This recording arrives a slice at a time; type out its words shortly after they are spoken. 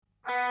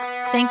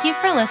Thank you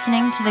for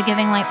listening to the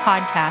Giving Light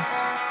podcast.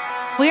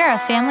 We are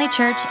a family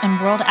church and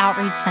world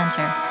outreach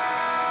center.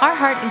 Our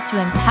heart is to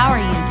empower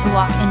you to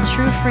walk in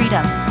true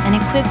freedom and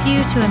equip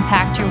you to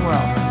impact your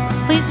world.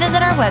 Please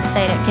visit our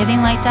website at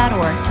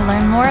givinglight.org to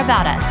learn more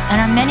about us and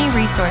our many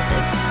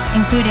resources,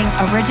 including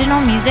original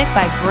music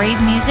by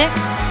Brave Music,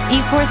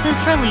 e-courses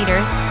for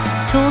leaders,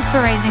 tools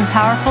for raising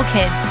powerful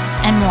kids,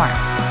 and more.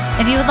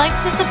 If you would like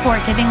to support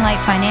Giving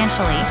Light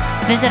financially,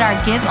 visit our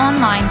Give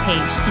Online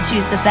page to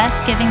choose the best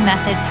giving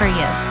method for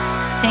you.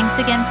 Thanks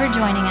again for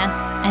joining us,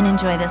 and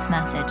enjoy this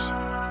message.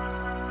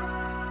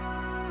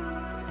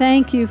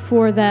 Thank you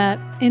for that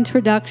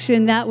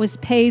introduction. That was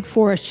paid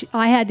for.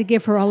 I had to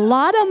give her a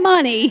lot of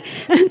money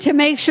to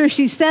make sure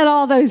she said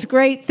all those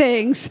great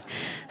things.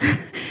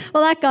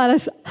 Well, that got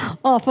us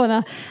off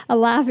on a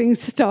laughing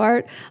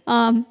start.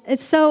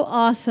 It's so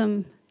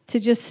awesome to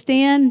just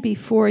stand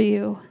before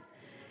you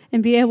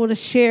and be able to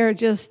share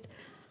just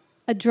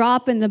a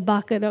drop in the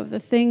bucket of the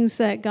things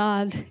that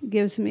God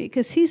gives me.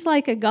 Because He's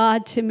like a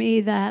God to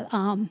me that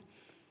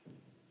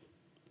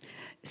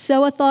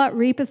sow a thought,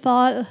 reap a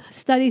thought,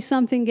 study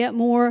something, get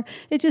more.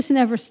 It just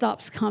never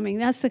stops coming.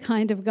 That's the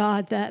kind of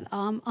God that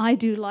I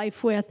do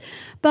life with.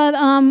 But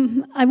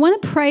I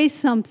want to pray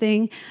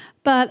something,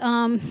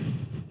 and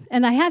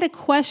I had a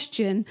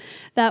question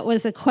that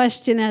was a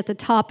question at the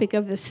topic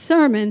of the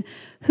sermon.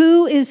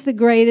 Who is the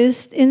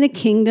greatest in the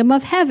kingdom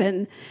of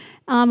heaven?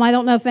 I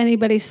don't know if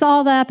anybody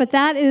saw that, but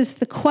that is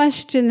the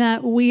question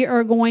that we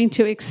are going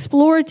to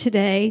explore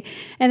today.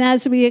 And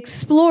as we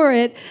explore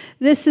it,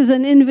 this is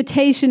an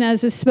invitation,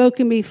 as was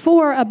spoken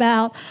before,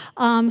 about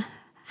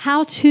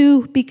how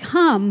to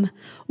become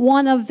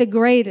one of the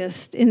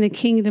greatest in the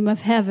kingdom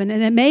of heaven.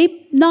 And it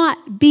may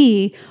not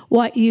be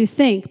what you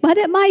think, but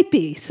it might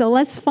be. So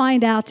let's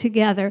find out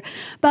together.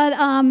 But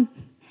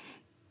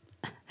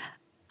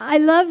I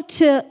love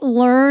to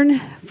learn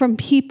from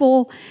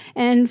people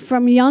and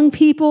from young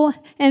people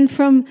and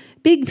from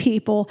big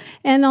people.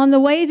 And on the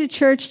way to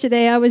church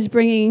today, I was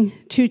bringing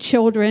 2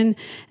 children,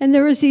 and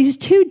there was these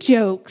 2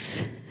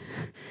 jokes.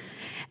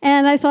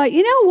 And I thought,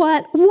 you know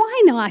what?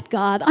 Why not,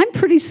 God? I'm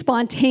pretty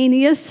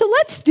spontaneous, so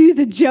let's do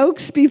the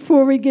jokes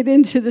before we get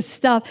into the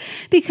stuff.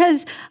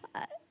 Because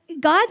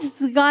God's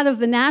the God of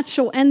the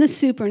natural and the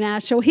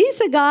supernatural. He's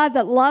a God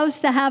that loves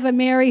to have a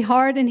merry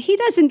heart, and He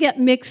doesn't get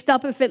mixed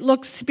up if it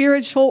looks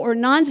spiritual or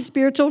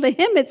non-spiritual. To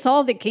Him, it's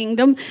all the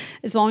kingdom,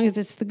 as long as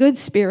it's the good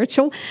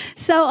spiritual.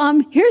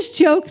 So here's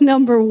joke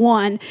number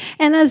 1.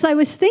 And as I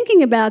was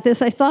thinking about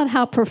this, I thought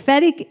how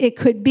prophetic it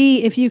could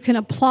be if you can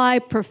apply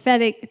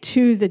prophetic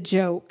to the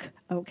joke.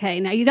 Okay,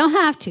 now you don't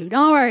have to.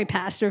 Don't worry,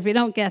 Pastor, if you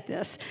don't get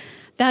this.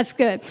 That's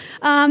good.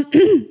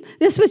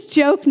 This was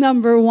joke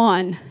number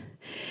 1.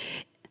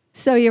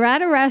 So you're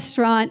at a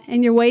restaurant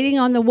and you're waiting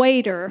on the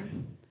waiter.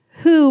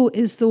 Who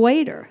is the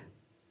waiter?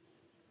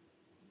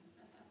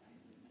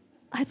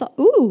 I thought,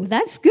 ooh,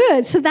 that's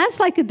good. So that's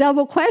like a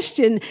double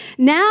question.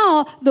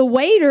 Now the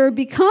waiter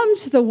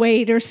becomes the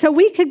waiter. So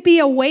we could be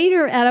a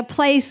waiter at a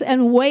place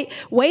and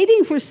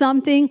waiting for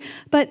something,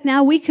 but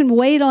now we can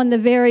wait on the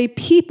very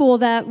people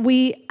that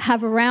we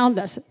have around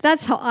us.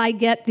 That's how I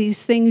get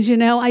these things, you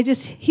know. I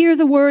just hear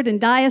the word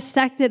and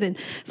dissect it and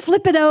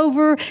flip it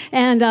over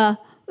and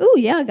oh,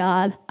 yeah,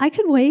 God, I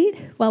could wait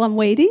while I'm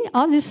waiting.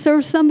 I'll just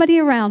serve somebody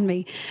around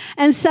me.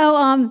 And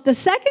so the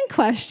second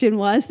question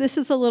was, this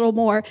is a little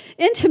more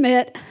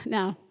intimate.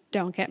 Now,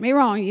 don't get me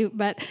wrong,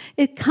 but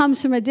it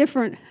comes from a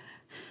different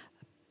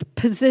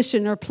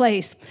position or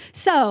place.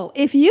 So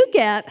if you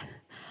get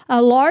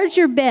a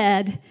larger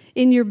bed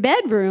in your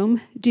bedroom,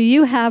 do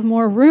you have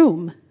more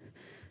room?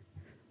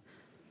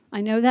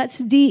 I know that's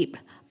deep.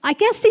 I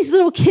guess these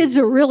little kids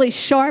are really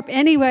sharp.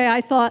 Anyway,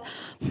 I thought,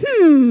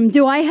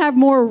 do I have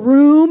more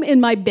room in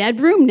my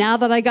bedroom now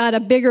that I got a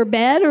bigger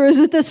bed, or is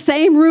it the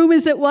same room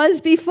as it was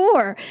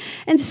before?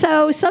 And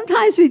so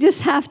sometimes we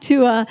just have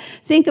to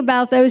think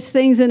about those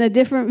things in a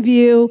different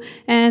view,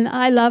 and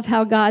I love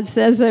how God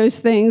says those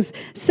things.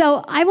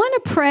 So I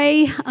want to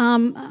pray.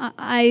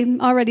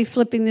 I'm already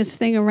flipping this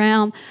thing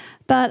around.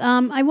 But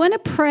I want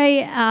to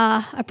pray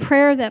a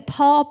prayer that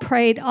Paul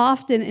prayed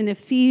often in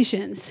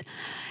Ephesians.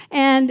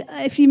 And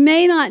if you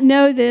may not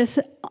know this,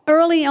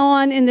 early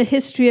on in the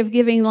history of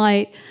Giving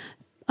Light,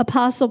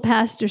 Apostle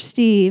Pastor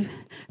Steve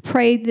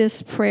prayed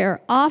this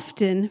prayer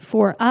often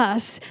for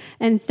us.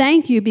 And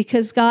thank you,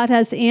 because God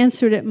has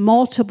answered it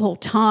multiple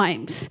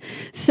times.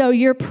 So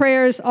your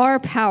prayers are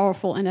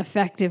powerful and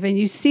effective, and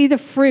you see the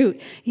fruit.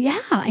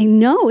 Yeah, I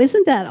know.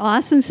 Isn't that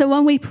awesome? So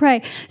when we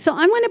pray, so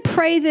I'm going to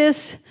pray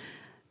this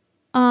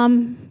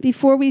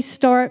before we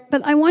start,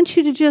 but I want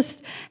you to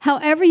just,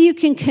 however you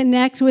can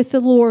connect with the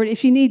Lord,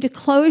 if you need to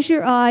close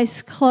your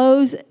eyes,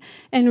 close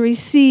and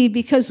receive,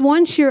 because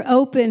once you're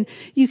open,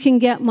 you can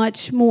get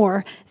much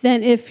more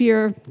than if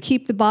you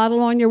keep the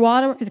bottle on your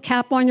water, the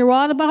cap on your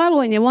water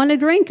bottle, and you want a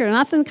drink or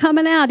nothing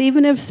coming out,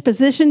 even if it's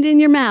positioned in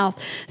your mouth.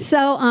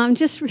 So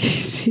just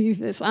receive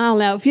this. I don't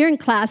know. If you're in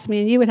class,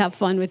 man, you would have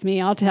fun with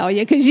me, I'll tell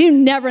you, because you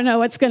never know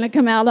what's going to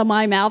come out of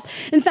my mouth.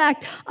 In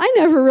fact, I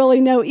never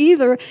really know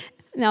either.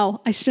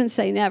 No, I shouldn't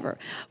say never.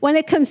 When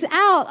it comes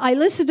out, I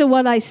listen to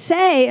what I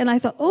say, and I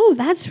thought, oh,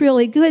 that's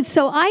really good.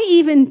 So I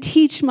even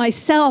teach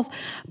myself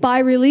by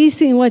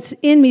releasing what's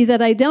in me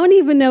that I don't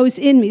even know is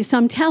in me. So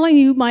I'm telling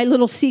you my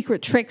little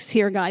secret tricks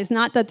here, guys.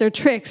 Not that they're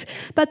tricks,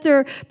 but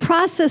they're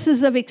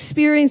processes of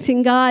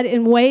experiencing God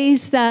in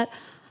ways that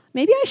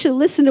maybe I should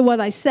listen to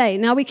what I say.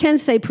 Now, we can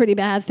say pretty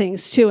bad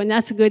things, too, and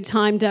that's a good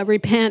time to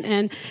repent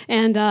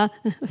and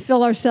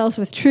fill ourselves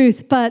with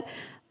truth. But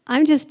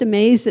I'm just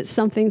amazed at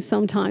something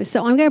sometimes.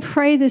 So I'm going to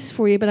pray this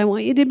for you, but I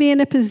want you to be in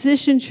a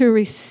position to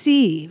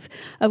receive,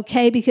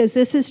 okay, because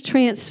this is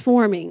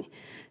transforming.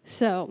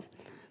 So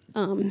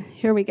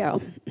here we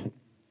go.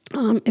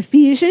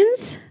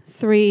 Ephesians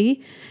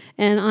 3,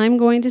 and I'm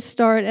going to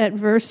start at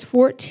verse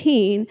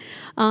 14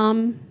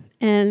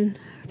 and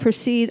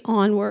proceed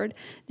onward.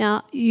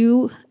 Now,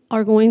 you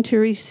are going to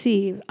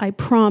receive, I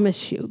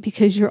promise you,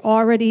 because you're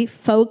already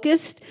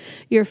focused,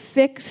 you're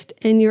fixed,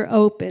 and you're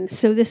open.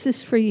 So this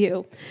is for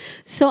you.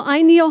 So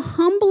I kneel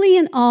humbly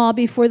in awe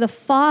before the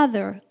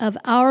Father of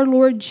our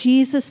Lord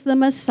Jesus the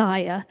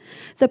Messiah,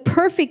 the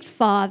perfect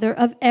Father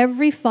of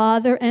every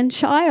father and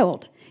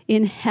child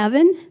in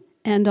heaven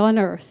and on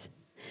earth.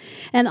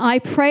 And I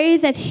pray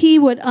that he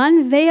would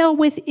unveil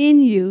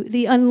within you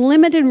the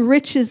unlimited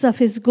riches of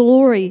his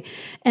glory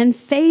and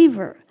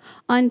favor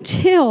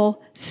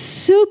until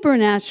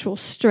supernatural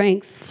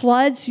strength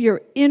floods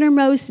your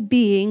innermost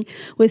being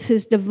with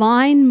his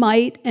divine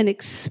might and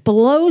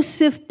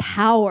explosive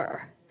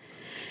power.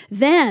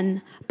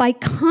 Then, by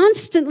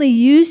constantly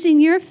using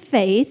your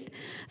faith,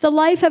 the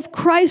life of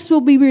Christ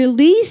will be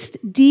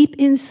released deep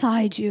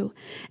inside you,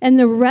 and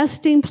the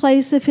resting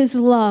place of his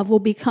love will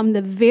become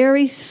the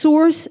very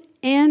source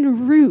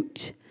and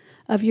root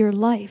of your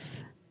life.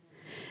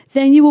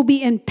 Then you will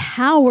be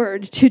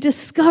empowered to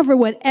discover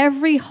what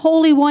every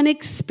Holy One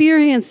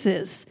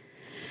experiences,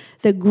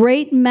 the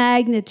great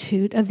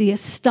magnitude of the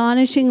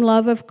astonishing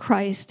love of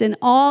Christ in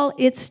all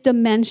its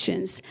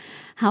dimensions,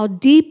 how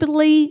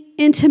deeply,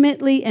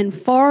 intimately, and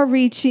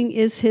far-reaching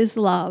is his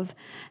love,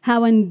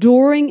 how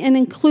enduring and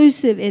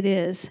inclusive it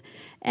is,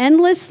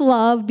 endless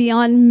love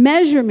beyond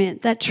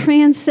measurement that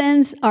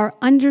transcends our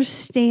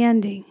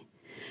understanding.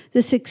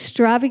 This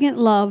extravagant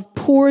love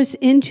pours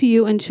into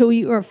you until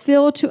you are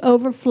filled to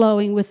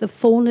overflowing with the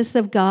fullness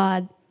of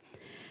God.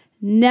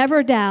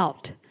 Never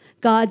doubt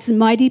God's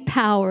mighty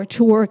power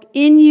to work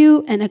in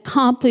you and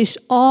accomplish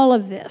all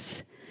of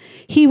this.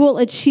 He will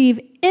achieve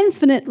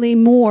infinitely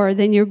more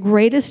than your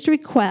greatest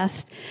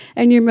request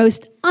and your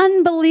most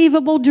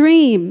unbelievable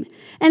dream,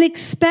 and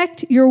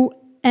exceed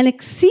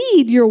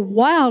your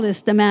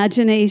wildest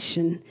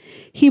imagination.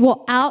 He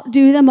will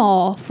outdo them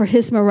all, for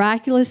his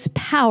miraculous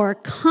power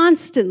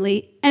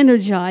constantly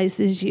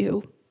energizes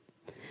you.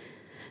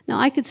 Now,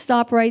 I could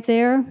stop right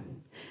there,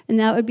 and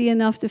that would be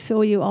enough to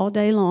fill you all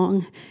day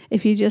long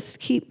if you just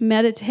keep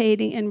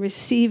meditating and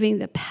receiving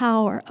the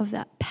power of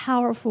that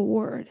powerful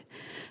word.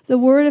 The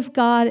word of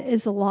God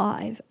is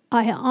alive.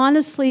 I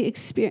honestly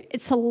experience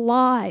it's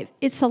alive.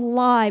 It's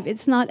alive.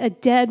 It's not a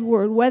dead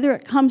word. Whether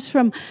it comes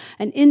from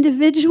an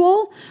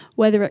individual,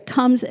 whether it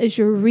comes as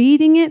you're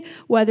reading it,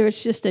 whether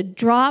it's just a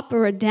drop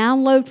or a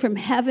download from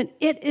heaven,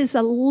 it is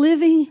a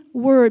living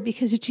word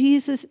because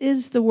Jesus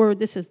is the word.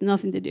 This has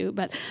nothing to do,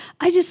 but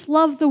I just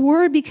love the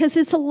word because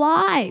it's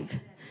alive.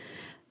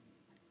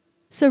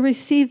 So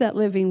receive that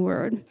living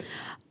word.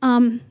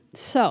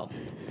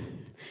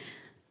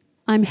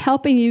 I'm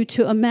helping you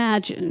to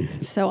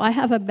imagine. So I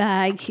have a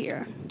bag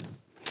here.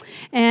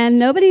 And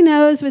nobody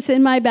knows what's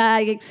in my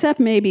bag except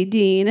maybe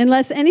Dean,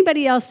 unless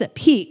anybody else that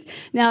peeked.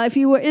 Now, if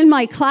you were in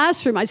my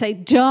classroom, I'd say,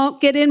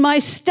 don't get in my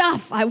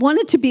stuff. I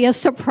want it to be a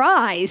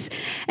surprise.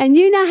 And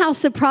you know how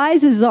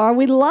surprises are.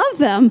 We love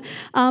them,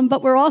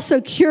 but we're also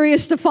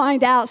curious to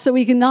find out so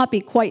we can not be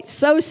quite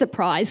so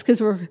surprised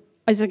because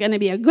is it going to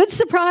be a good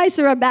surprise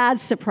or a bad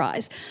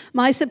surprise?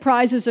 My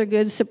surprises are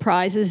good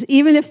surprises.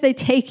 Even if they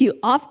take you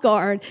off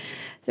guard,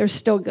 they're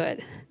still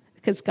good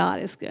because God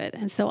is good.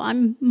 And so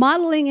I'm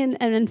modeling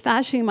and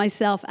fashioning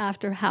myself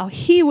after how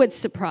he would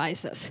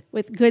surprise us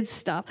with good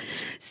stuff.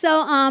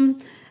 So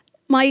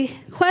my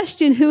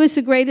question, who is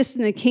the greatest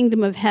in the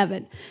kingdom of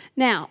heaven?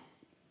 Now,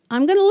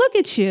 I'm going to look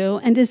at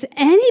you, and does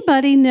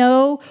anybody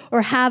know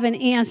or have an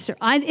answer?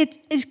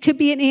 It could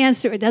be an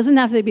answer. It doesn't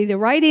have to be the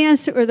right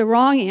answer or the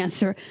wrong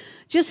answer.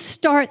 Just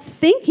start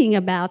thinking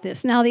about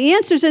this. Now, the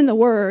answer's in the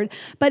Word,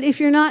 but if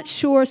you're not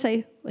sure,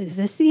 say, is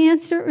this the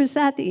answer or is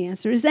that the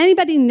answer? Does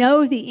anybody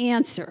know the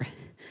answer?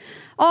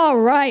 All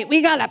right,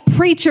 we got a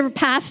preacher,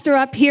 pastor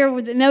up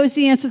here that knows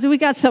the answers. We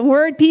got some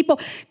word people.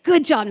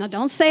 Good job. Now,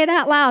 don't say it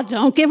out loud.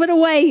 Don't give it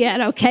away yet,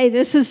 okay?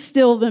 This is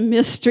still the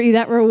mystery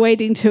that we're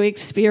waiting to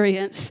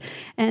experience.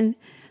 And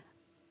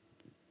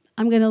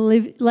I'm going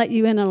to let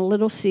you in on a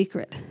little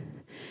secret.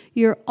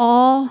 You're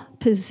all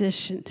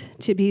positioned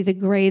to be the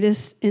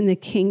greatest in the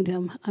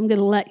kingdom. I'm going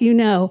to let you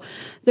know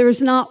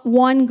there's not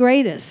one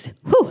greatest.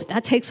 Whew,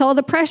 that takes all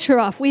the pressure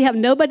off. We have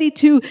nobody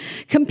to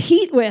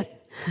compete with.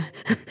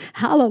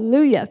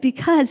 Hallelujah,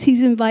 because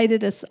he's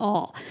invited us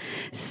all.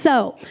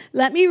 So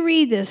let me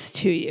read this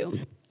to you.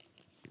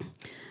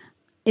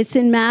 It's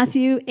in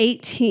Matthew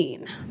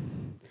 18.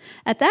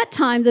 At that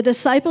time, the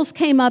disciples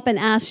came up and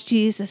asked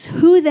Jesus,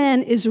 "Who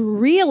then is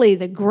really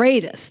the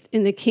greatest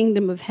in the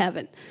kingdom of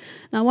heaven?"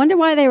 Now, I wonder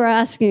why they were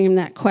asking him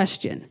that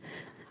question.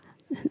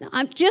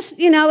 I'm just,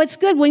 it's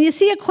good. When you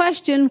see a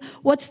question,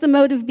 what's the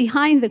motive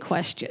behind the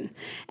question?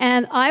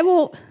 And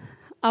I'll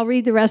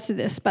read the rest of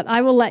this, but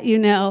I will let you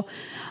know.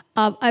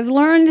 I've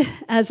learned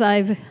as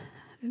I've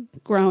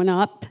grown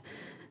up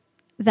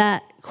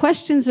that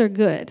questions are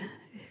good.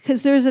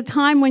 Because there's a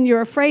time when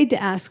you're afraid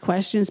to ask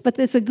questions, but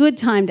it's a good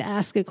time to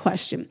ask a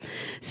question.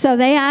 So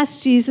they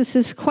asked Jesus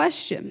this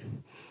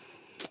question,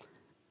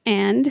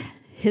 and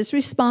his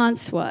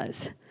response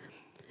was,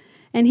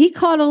 "And he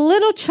called a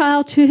little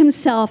child to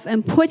himself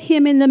and put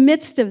him in the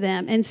midst of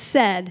them and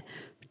said,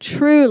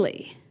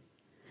 'Truly,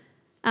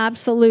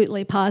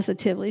 absolutely,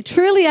 positively,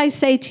 truly I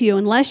say to you,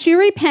 unless you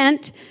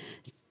repent,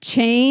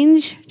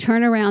 change,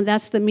 turn around,'"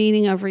 that's the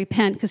meaning of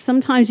repent, because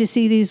sometimes you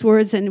see these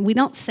words and we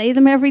don't say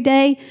them every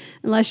day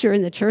unless you're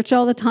in the church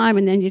all the time,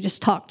 and then you just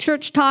talk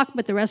church talk,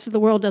 but the rest of the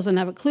world doesn't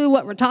have a clue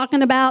what we're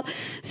talking about.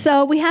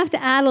 So we have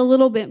to add a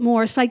little bit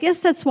more. So I guess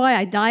that's why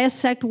I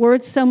dissect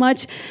words so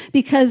much,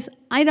 because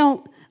I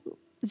don't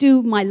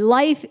do my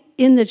life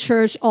in the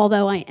church,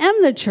 although I am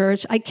the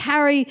church. I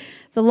carry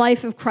the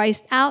life of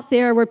Christ out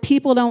there where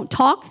people don't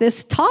talk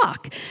this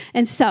talk.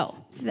 And so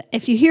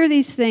if you hear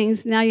these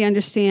things, now you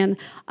understand,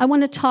 I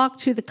want to talk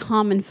to the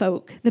common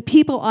folk, the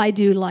people I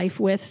do life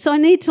with. So I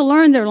need to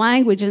learn their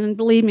language, and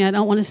believe me, I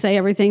don't want to say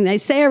everything they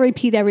say or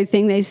repeat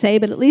everything they say,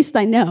 but at least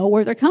I know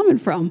where they're coming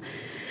from.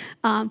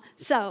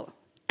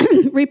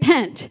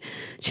 Repent,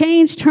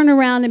 change, turn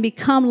around, and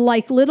become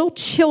like little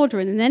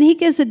children. And then he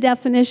gives a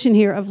definition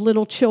here of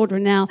little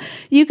children. Now,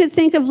 you could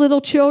think of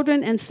little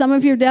children, and some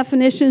of your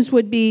definitions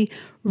would be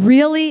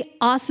really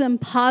awesome,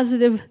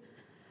 positive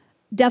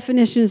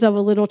definitions of a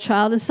little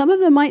child, and some of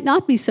them might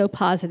not be so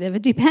positive.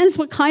 It depends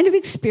what kind of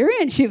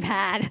experience you've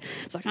had.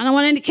 It's like, I don't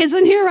want any kids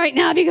in here right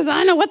now because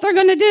I know what they're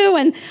going to do.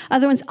 And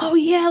other ones, oh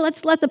yeah,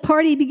 let's let the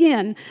party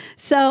begin.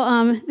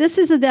 So this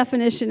is a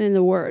definition in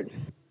the Word.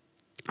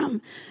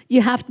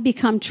 You have to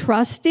become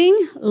trusting,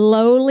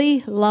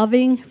 lowly,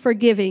 loving,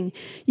 forgiving.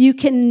 You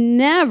can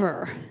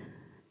never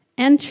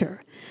enter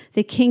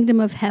the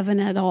kingdom of heaven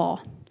at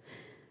all.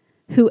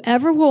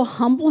 Whoever will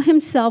humble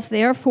himself,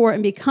 therefore,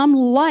 and become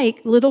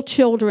like little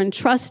children,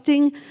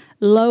 trusting,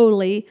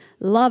 lowly,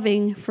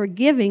 loving,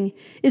 forgiving,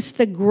 is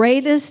the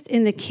greatest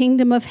in the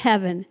kingdom of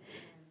heaven.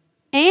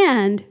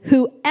 And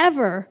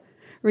whoever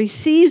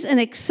receives and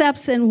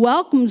accepts and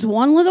welcomes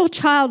one little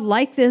child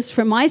like this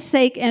for my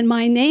sake and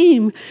my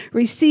name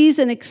receives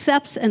and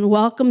accepts and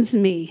welcomes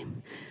me.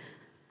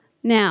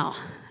 Now,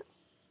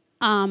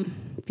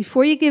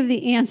 before you give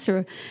the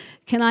answer,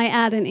 can I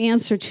add an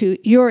answer to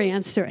your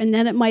answer? And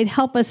then it might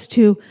help us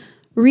to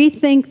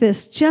rethink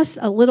this just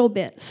a little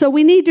bit. So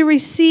we need to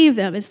receive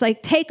them. It's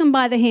like take them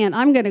by the hand.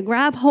 I'm going to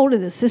grab hold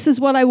of this. This is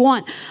what I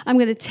want. I'm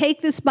going to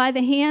take this by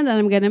the hand and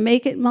I'm going to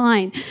make it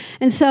mine.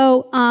 And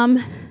so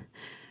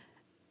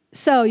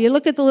you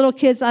look at the little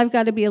kids, I've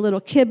got to be a little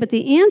kid, but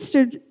the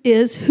answer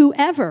is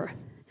whoever.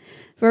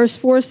 Verse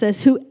 4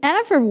 says,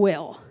 whoever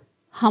will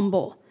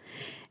humble.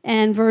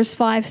 And verse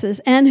 5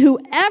 says, and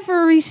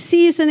whoever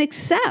receives and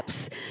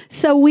accepts.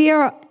 So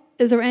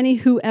is there any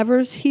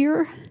whoever's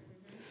here?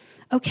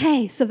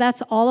 Okay, so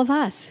that's all of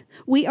us.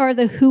 We are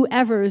the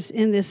whoever's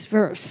in this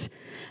verse.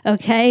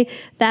 Okay,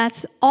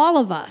 that's all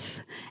of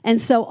us.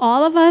 And so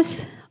all of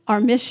us,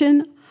 our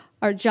mission,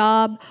 our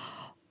job,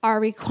 our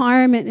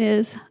requirement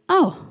is,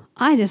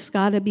 I just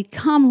got to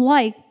become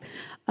like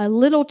a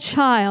little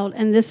child,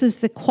 and this is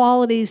the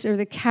qualities or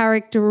the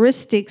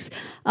characteristics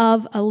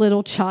of a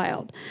little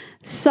child.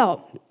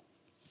 So,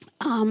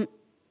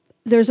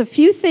 there's a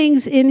few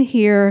things in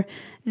here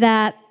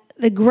that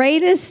the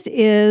greatest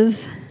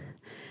is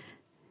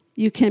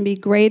you can be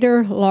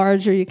greater,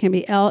 larger, you can be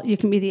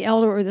the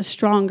elder or the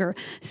stronger.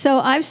 So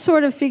I've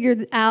sort of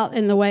figured out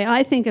in the way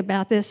I think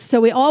about this.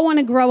 So we all want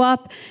to grow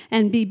up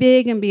and be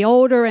big and be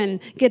older and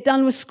get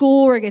done with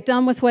school or get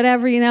done with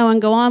whatever,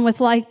 and go on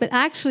with life. But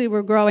actually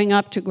we're growing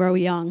up to grow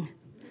young.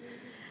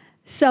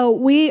 So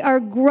we are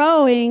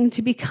growing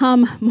to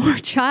become more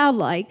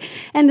childlike.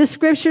 And the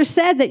scripture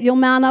said that you'll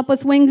mount up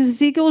with wings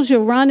as eagles,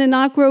 you'll run and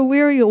not grow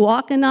weary, you'll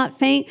walk and not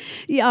faint.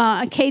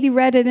 Katie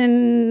read it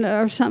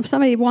in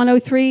somebody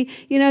 103.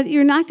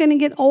 You're not going to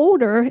get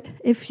older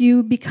if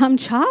you become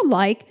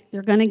childlike.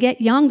 You're going to get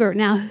younger.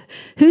 Now,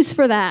 who's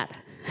for that?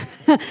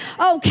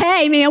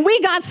 Okay, man, we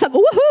got some.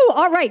 Woohoo!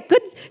 All right,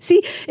 good.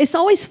 See, it's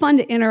always fun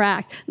to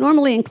interact.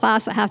 Normally in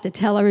class, I have to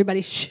tell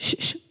everybody, shh, shh,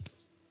 shh.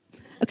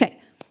 Okay.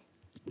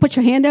 Put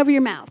your hand over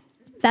your mouth.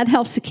 That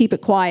helps to keep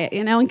it quiet,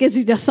 and gives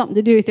you just something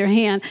to do with your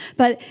hand.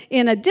 But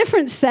in a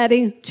different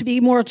setting, to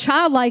be more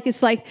childlike,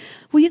 it's like,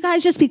 will you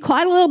guys just be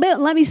quiet a little bit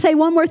and let me say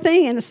one more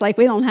thing? And it's like,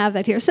 we don't have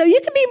that here. So you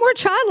can be more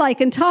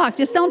childlike and talk.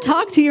 Just don't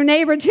talk to your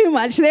neighbor too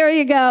much. There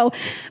you go.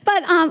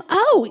 But,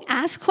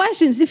 ask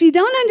questions. If you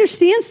don't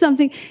understand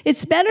something,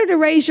 it's better to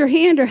raise your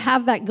hand or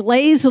have that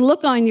glazed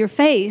look on your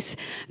face,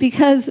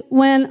 because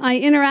when I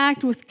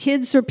interact with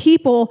kids or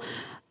people,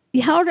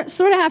 you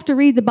sort of have to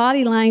read the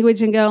body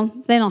language and go,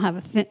 they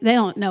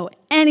don't know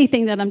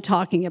anything that I'm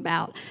talking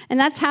about. And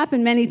that's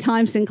happened many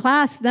times in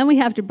class. Then we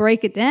have to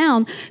break it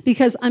down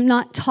because I'm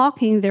not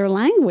talking their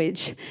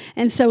language.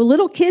 And so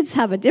little kids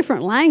have a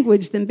different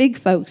language than big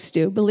folks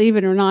do. Believe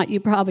it or not, you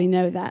probably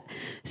know that.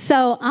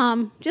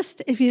 So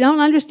just if you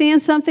don't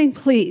understand something,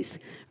 please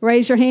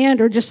raise your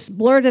hand or just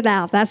blurt it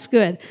out. That's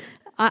good.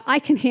 I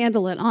can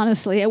handle it,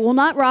 honestly. It will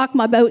not rock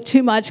my boat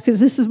too much because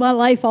this is my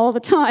life all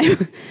the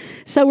time.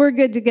 So we're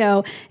good to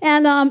go.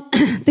 And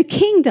the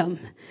kingdom.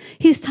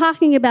 He's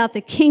talking about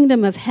the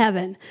kingdom of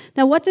heaven.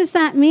 Now, what does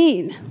that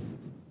mean?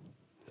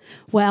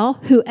 Well,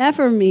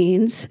 whoever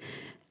means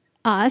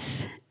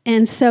us.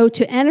 And so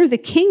to enter the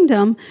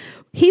kingdom,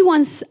 he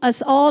wants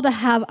us all to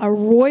have a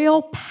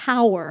royal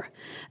power,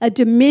 a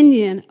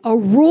dominion, a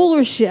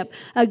rulership,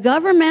 a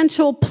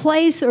governmental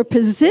place or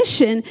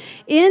position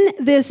in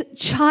this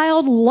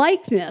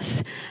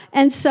childlikeness.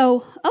 And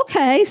so,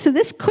 okay, so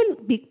this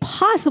couldn't be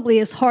possibly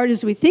as hard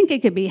as we think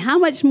it could be. How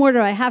much more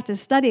do I have to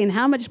study and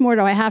how much more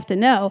do I have to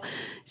know?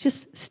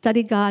 Just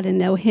study God and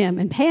know him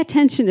and pay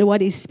attention to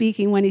what he's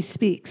speaking when he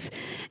speaks,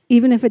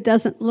 even if it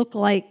doesn't look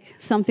like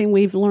something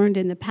we've learned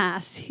in the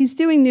past. He's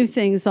doing new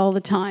things all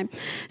the time.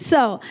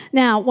 So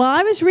now, while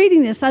I was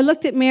reading this, I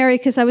looked at Mary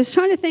because I was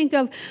trying to think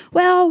of,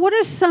 well,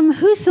 who's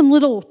some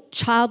little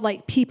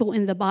childlike people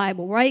in the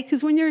Bible, right?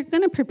 Because when you're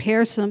going to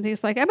prepare something,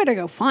 it's like, I better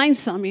go find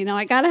some,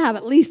 I got to have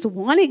at least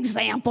one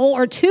example,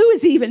 or two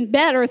is even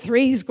better,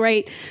 3 is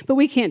great, but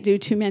we can't do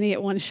too many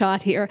at one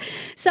shot here.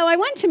 So I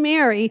went to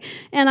Mary,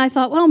 and I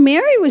thought, well,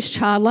 Mary was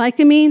childlike.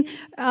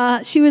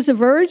 She was a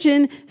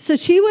virgin, so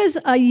she was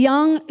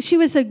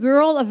a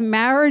girl of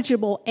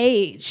marriageable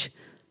age.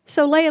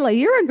 So, Layla,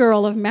 you're a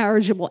girl of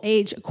marriageable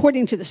age,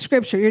 according to the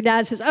scripture. Your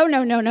dad says, oh,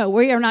 no,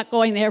 we are not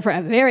going there for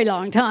a very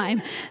long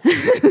time.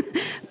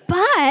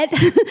 But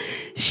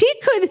she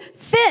could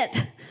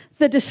fit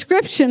the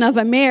description of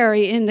a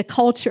Mary in the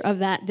culture of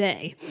that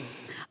day.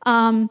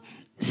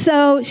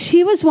 So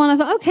she was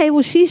one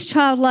of, she's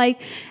childlike.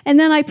 And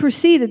then I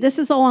proceeded. This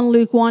is all on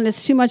Luke 1.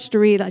 It's too much to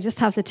read. I just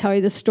have to tell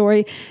you the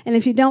story. And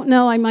if you don't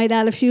know, I might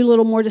add a few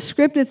little more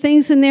descriptive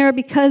things in there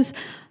because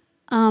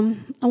I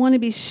want to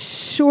be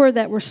sure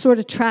that we're sort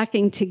of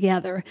tracking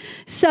together.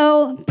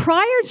 So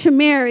prior to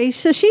Mary,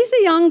 so she's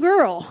a young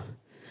girl,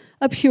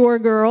 a pure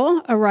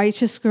girl, a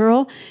righteous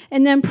girl.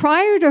 And then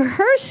prior to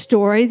her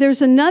story,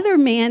 there's another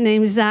man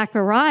named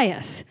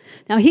Zacharias.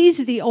 Now,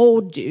 he's the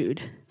old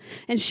dude,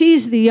 and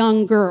she's the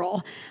young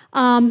girl.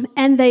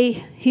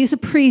 He's a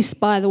priest,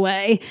 by the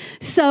way.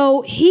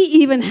 So he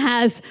even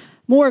has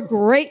more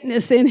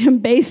greatness in him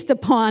based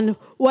upon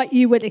what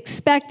you would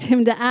expect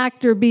him to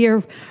act or be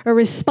or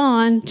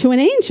respond to an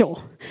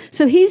angel.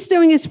 So he's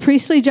doing his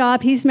priestly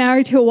job. He's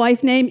married to a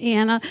wife named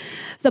Anna.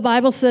 The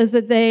Bible says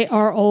that they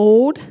are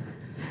old.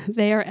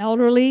 They are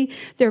elderly.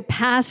 They're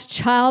past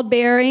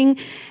childbearing.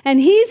 And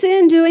he's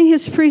in doing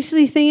his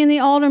priestly thing in the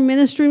altar,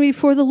 ministering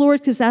before the Lord,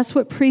 because that's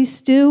what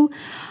priests do.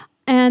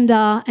 And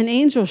an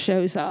angel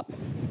shows up.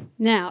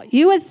 Now,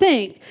 you would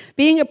think,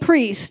 being a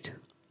priest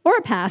or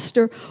a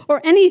pastor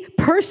or any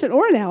person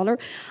or an elder,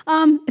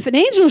 if an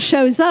angel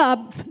shows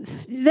up,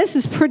 this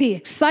is pretty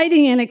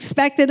exciting and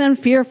expected and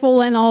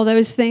fearful and all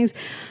those things.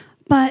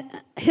 But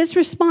his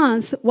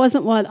response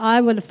wasn't what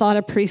I would have thought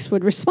a priest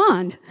would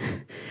respond.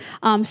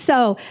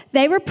 So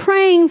they were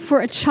praying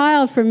for a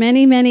child for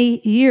many,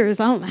 many years.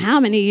 I don't know how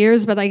many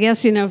years, but I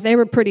guess, if they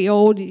were pretty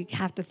old, you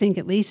have to think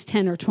at least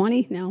 10 or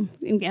 20. No,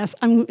 I guess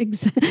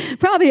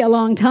probably a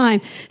long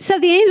time. So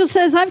the angel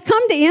says, I've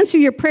come to answer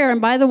your prayer.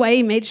 And by the way,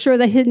 he made sure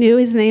that he knew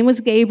his name was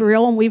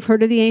Gabriel. And we've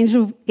heard of the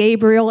angel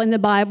Gabriel in the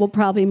Bible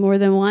probably more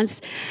than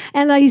once.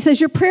 And he says,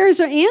 your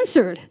prayers are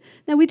answered.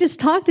 Now, we just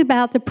talked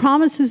about the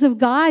promises of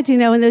God,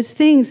 and those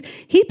things.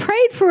 He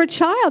prayed for a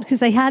child because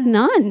they had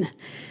none.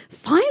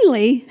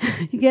 Finally,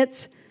 he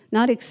gets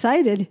not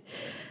excited.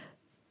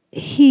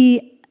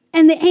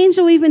 And the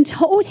angel even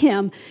told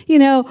him,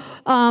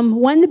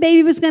 when the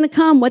baby was going to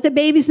come, what the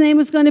baby's name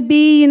was going to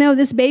be.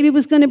 This baby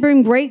was going to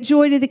bring great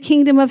joy to the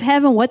kingdom of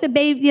heaven. What the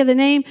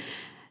name.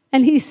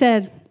 And he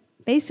said,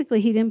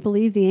 basically, he didn't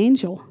believe the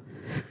angel.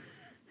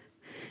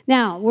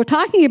 Now, we're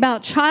talking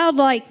about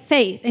childlike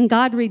faith, and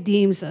God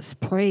redeems us.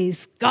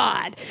 Praise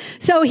God.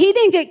 So he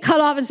didn't get cut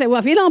off and say, well,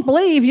 if you don't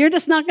believe, you're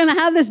just not going to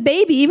have this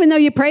baby, even though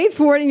you prayed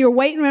for it and you're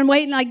waiting and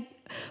waiting.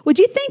 Would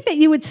you think that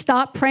you would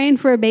stop praying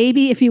for a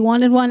baby if you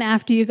wanted one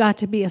after you got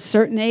to be a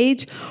certain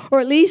age,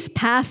 or at least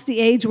past the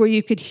age where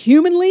you could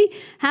humanly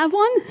have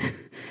one?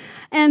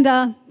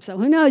 And so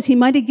who knows? He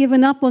might have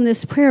given up on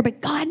this prayer, but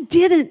God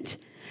didn't.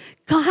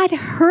 God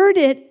heard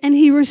it, and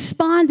he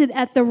responded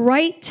at the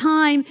right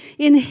time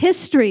in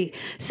history.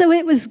 So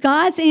it was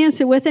God's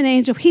answer with an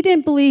angel. He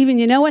didn't believe, and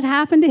you know what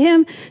happened to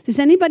him? Does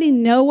anybody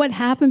know what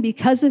happened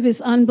because of his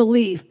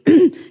unbelief?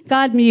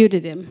 God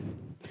muted him.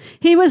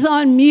 He was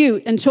on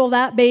mute until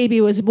that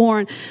baby was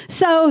born.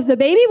 So the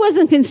baby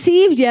wasn't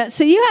conceived yet,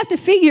 so you have to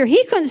figure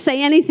he couldn't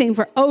say anything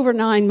for over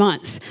 9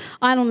 months.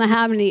 I don't know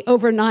how many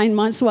over 9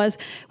 months was.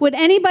 Would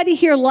anybody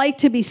here like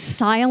to be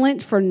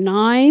silent for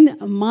 9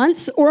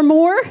 months or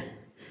more?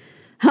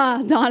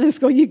 Donna's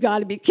going, you got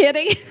to be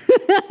kidding.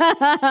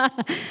 I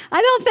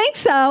don't think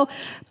so.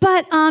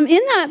 But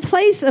in that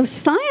place of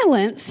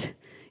silence,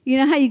 you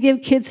know how you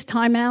give kids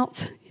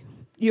timeouts?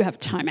 You have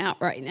time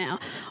out right now.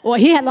 Well,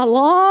 he had a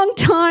long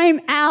time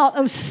out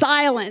of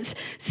silence.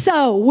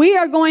 So we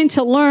are going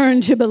to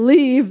learn to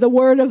believe the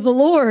word of the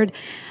Lord.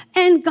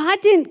 And God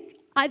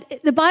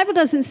the Bible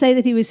doesn't say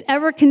that he was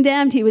ever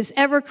condemned, he was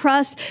ever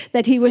crushed,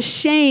 that he was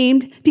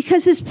shamed,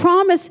 because his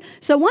promise,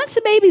 so once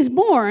the baby's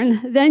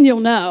born, then you'll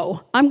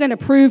know. I'm going to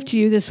prove to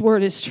you this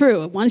word is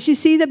true. Once you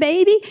see the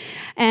baby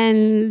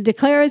and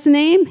declare his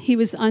name, he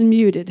was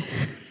unmuted.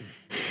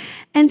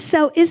 And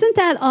so isn't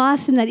that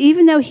awesome that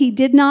even though he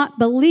did not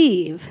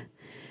believe,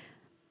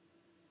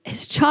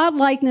 his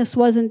childlikeness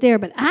wasn't there.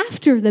 But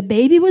after the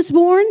baby was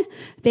born,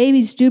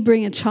 babies do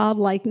bring a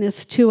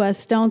childlikeness to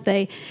us, don't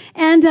they?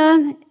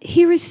 And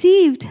he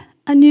received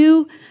a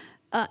new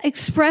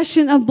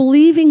expression of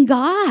believing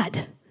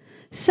God.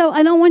 So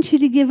I don't want you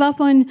to give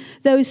up on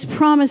those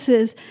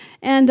promises.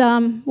 And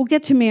we'll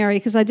get to Mary,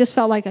 because I just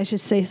felt like I should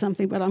say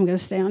something, but I'm going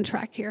to stay on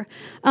track here.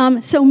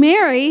 So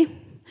Mary,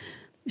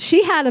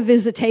 she had a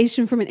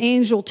visitation from an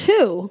angel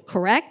too,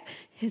 correct?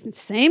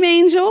 Same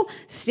angel,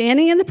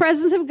 standing in the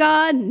presence of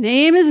God,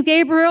 name is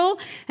Gabriel,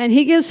 and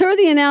he gives her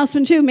the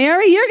announcement too,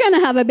 Mary, you're going to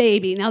have a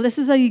baby. Now, this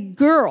is a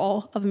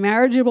girl of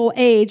marriageable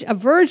age, a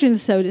virgin,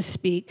 so to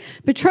speak,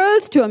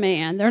 betrothed to a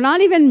man. They're not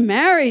even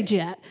married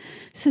yet.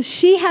 So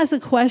she has a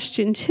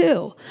question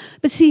too.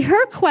 But see,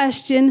 her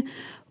question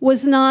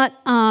was not,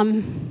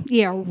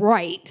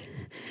 right.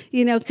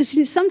 You know,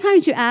 because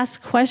sometimes you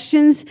ask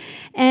questions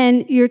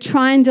and you're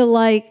trying to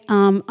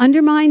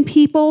undermine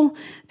people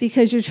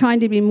because you're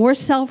trying to be more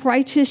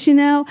self-righteous, you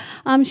know.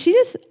 I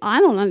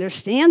don't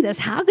understand this.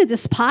 How could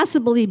this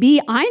possibly be?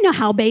 I know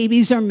how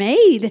babies are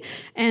made,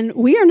 and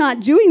we are not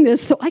doing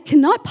this, so I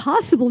cannot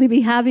possibly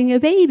be having a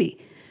baby.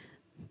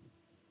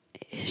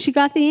 She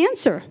got the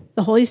answer.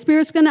 The Holy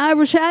Spirit's going to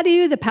overshadow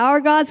you. The power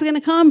of God's going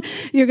to come.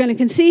 You're going to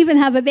conceive and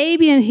have a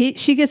baby, and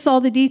she gets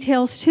all the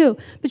details too.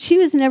 But she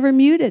was never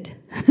muted.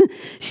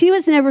 She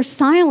was never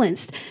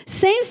silenced.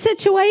 Same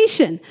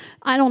situation.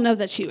 I don't know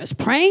that she was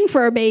praying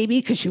for a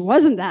baby because she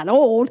wasn't that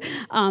old.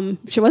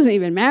 She wasn't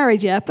even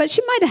married yet, but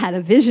she might have had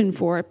a vision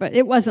for it, but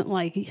it wasn't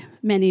like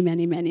many,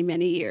 many, many,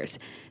 many years.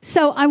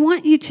 So I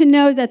want you to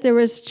know that there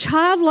was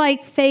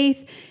childlike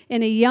faith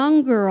in a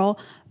young girl.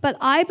 But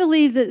I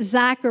believe that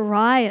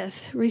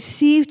Zacharias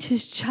received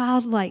his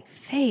childlike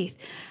faith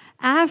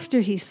after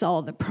he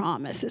saw the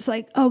promise. It's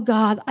like, oh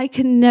God, I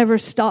can never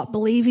stop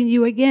believing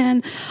you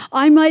again.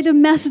 I might have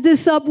messed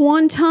this up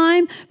one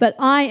time, but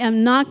I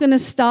am not going to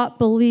stop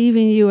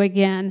believing you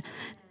again.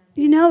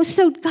 You know,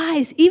 so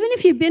guys, even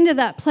if you've been to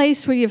that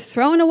place where you've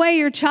thrown away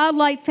your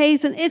childlike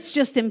faith and it's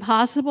just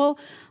impossible,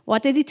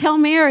 what did he tell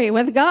Mary?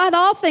 With God,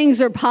 all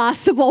things are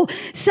possible.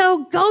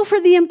 So go for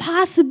the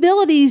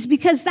impossibilities,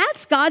 because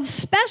that's God's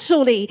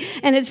specialty,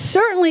 and it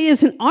certainly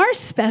isn't our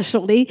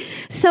specialty.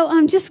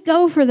 So just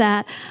go for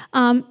that.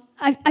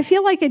 I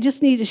feel like I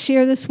just need to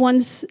share this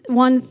one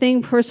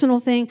thing, personal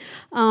thing.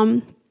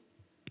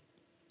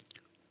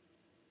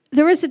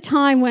 There was a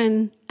time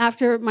when,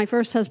 after my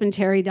first husband,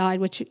 Terry,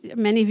 died, which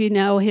many of you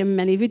know him,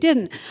 many of you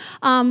didn't,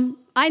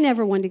 I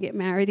never wanted to get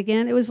married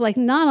again. It was like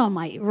not on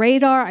my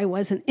radar. I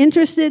wasn't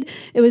interested.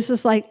 It was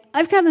just like,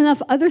 I've got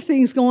enough other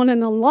things going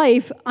on in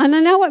life. And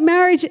I know what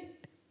marriage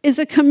is,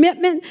 a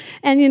commitment.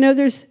 And, you know,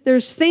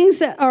 there's things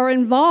that are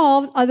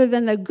involved other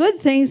than the good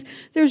things.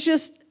 There's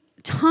just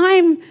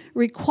time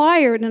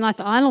required. And I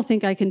thought, I don't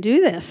think I can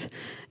do this,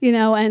 you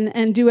know,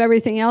 and do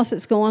everything else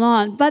that's going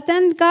on. But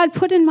then God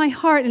put in my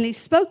heart, and he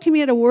spoke to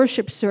me at a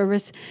worship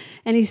service,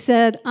 and he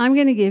said, I'm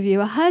going to give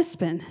you a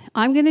husband.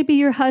 I'm going to be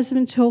your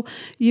husband till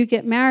you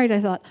get married. I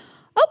thought,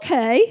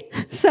 okay.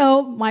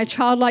 So my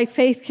childlike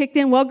faith kicked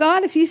in. Well,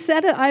 God, if you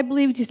said it, I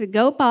believed. He said,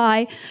 go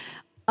buy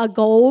a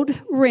gold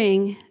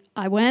ring.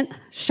 I went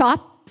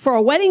shop for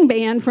a wedding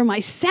band for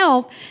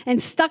myself and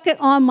stuck it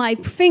on my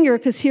finger,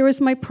 because here was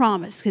my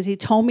promise, because he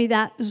told me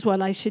that is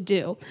what I should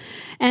do.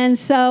 And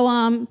so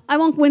I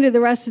won't go into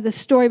the rest of the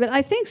story, but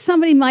I think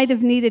somebody might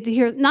have needed to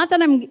hear, not that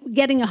I'm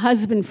getting a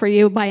husband for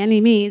you by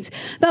any means,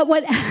 but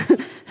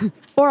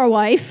or a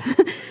wife,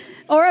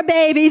 or a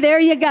baby, there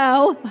you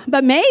go.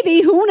 But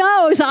maybe, who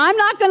knows? I'm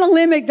not going to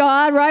limit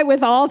God, right,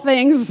 with all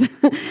things.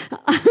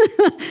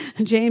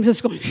 James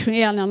is going,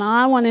 yeah, no,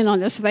 I want in on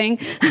this thing.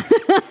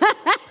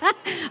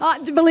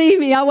 Believe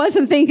me, I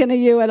wasn't thinking of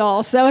you at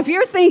all. So if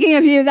you're thinking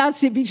of you,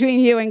 that's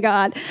between you and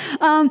God.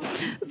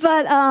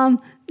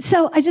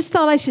 So I just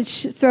thought I should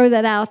throw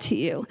that out to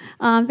you.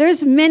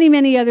 There's many,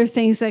 many other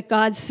things that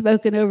God's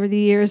spoken over the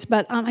years,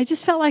 but I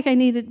just felt like I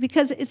needed,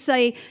 because it's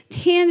a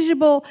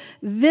tangible,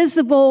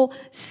 visible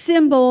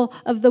symbol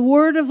of the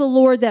word of the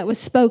Lord that was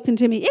spoken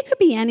to me. It could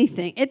be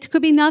anything. It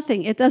could be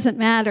nothing. It doesn't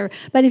matter.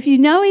 But if you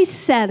know he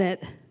said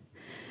it,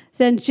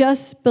 then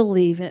just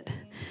believe it.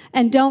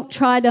 And don't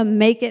try to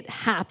make it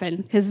happen,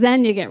 because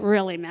then you get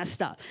really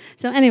messed up.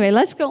 So anyway,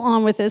 let's go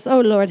on with this.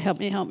 Oh, Lord, help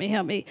me, help me,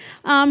 help me.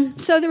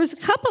 So there was a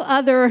couple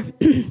other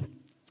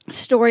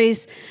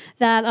stories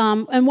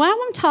and while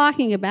I'm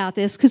talking about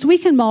this, because we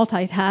can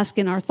multitask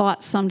in our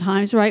thoughts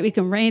sometimes, right? We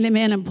can rein them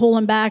in and pull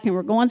them back, and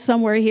we're going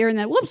somewhere here, and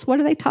then, whoops, what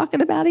are they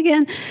talking about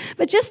again?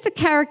 But just the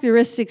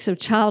characteristics of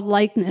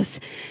childlikeness.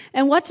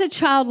 And what's a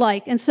child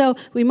like? And so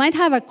we might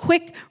have a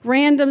quick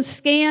random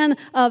scan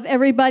of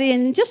everybody,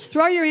 and just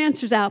throw your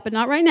answers out, but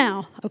not right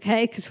now,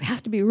 okay? Because we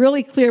have to be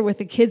really clear with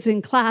the kids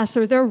in class,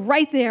 or they're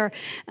right there.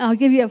 And I'll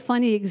give you a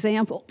funny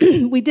example.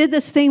 We did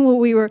this thing where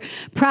we were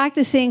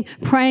practicing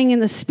praying in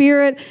the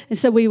Spirit, and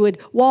so we would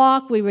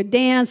walk, we would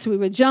dance, we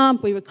would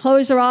jump, we would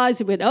close our eyes,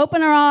 we would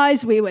open our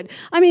eyes,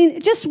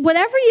 just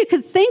whatever you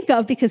could think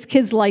of, because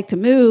kids like to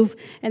move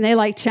and they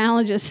like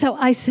challenges. So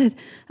I said,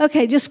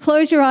 okay, just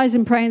close your eyes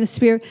and pray in the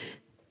Spirit.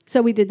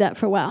 So we did that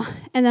for a while.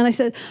 And then I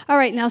said, all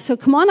right, now, so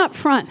come on up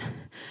front.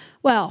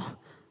 Well,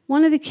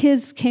 one of the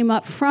kids came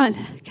up front.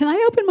 Can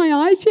I open my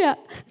eyes yet?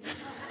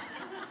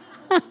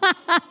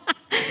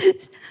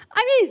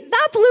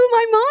 That blew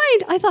my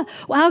mind. I thought,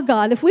 wow,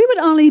 God, if we would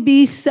only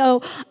be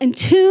so in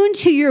tune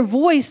to your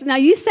voice. Now,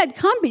 you said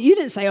come, but you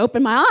didn't say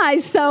open my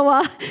eyes. So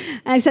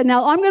I said,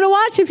 now, I'm going to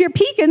watch if you're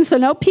peeking, so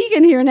no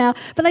peeking here now.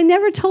 But I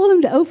never told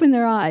them to open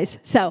their eyes.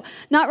 So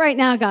not right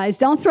now, guys.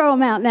 Don't throw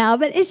them out now.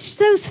 But it's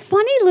those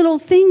funny little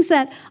things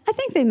that I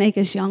think they make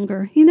us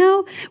younger, you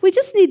know? We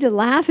just need to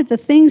laugh at the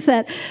things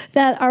that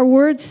our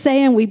words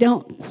say, and we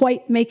don't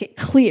quite make it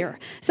clear.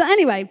 So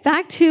anyway,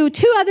 back to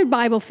two other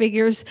Bible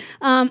figures.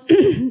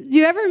 Do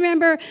you ever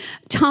remember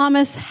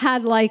Thomas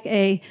had like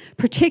a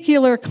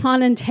particular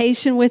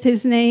connotation with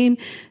his name?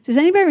 Does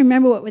anybody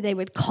remember what they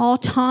would call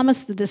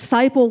Thomas, the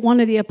disciple, one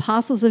of the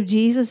apostles of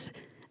Jesus?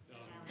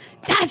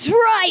 That's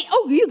right.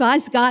 Oh, you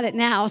guys got it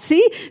now.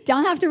 See?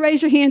 Don't have to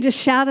raise your hand, just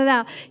shout it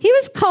out. He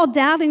was called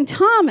Doubting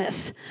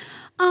Thomas.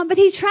 But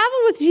he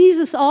traveled with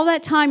Jesus all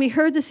that time. He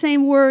heard the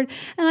same word.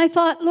 And I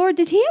thought, Lord,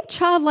 did he have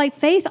childlike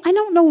faith? I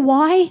don't know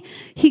why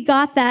he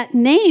got that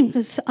name,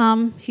 because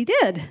he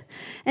did.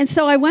 And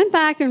so I went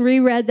back and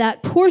reread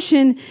that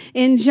portion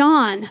in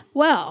John.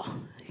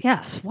 Well,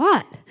 guess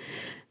what?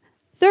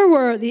 There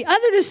were the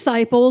other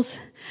disciples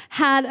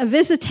had a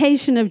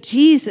visitation of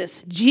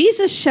Jesus.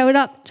 Jesus showed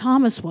up.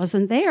 Thomas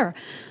wasn't there.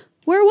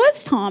 Where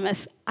was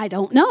Thomas? I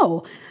don't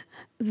know.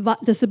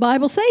 Does the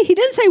Bible say? He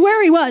didn't say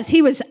where he was.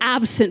 He was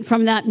absent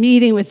from that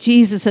meeting with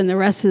Jesus and the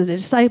rest of the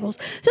disciples.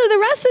 So the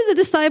rest of the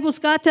disciples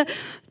got to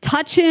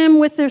touch him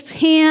with their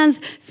hands,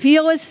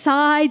 feel his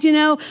side,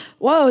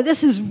 Whoa,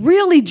 this is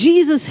really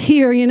Jesus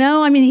here,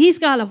 he's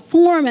got a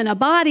form and a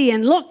body,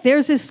 and look,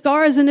 there's his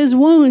scars and his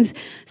wounds.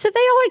 So they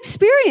all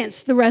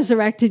experienced the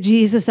resurrected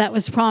Jesus that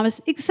was promised,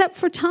 except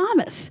for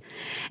Thomas.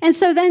 And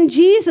so then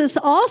Jesus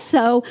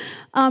also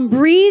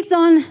breathed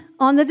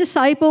on the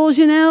disciples,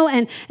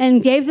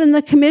 and gave them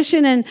the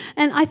commission. And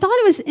I thought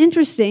it was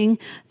interesting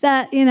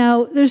that,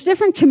 there's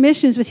different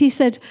commissions, but he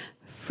said,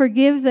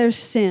 forgive their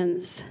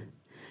sins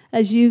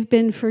as you've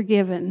been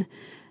forgiven,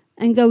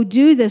 and go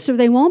do this or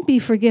they won't be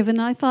forgiven.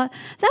 And I thought,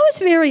 that was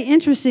very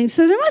interesting.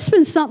 So there must have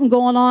been something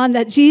going on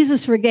that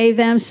Jesus forgave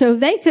them so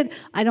they could,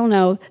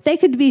 they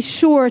could be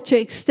sure to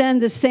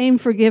extend the same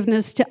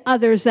forgiveness to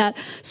others that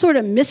sort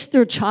of missed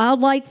their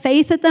childlike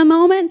faith at the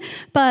moment,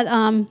 but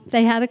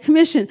they had a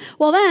commission.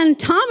 Well, then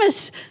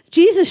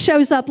Jesus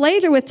shows up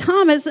later with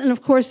Thomas, and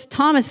of course,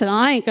 Thomas said,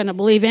 I ain't going to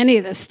believe any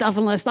of this stuff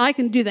unless I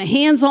can do the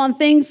hands-on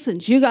things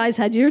since you guys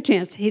had your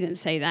chance. He didn't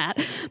say that,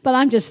 but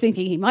I'm just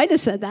thinking he might have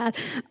said that.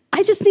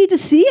 I just need to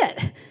see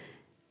it.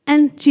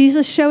 And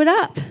Jesus showed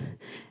up,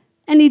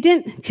 and he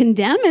didn't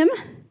condemn him.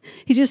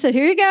 He just said,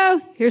 here you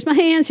go. Here's my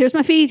hands. Here's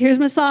my feet. Here's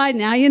my side.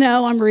 Now you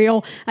know I'm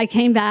real. I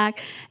came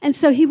back. And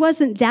so he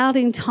wasn't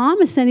doubting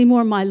Thomas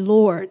anymore, my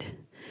Lord.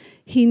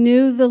 He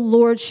knew the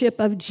lordship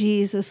of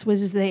Jesus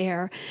was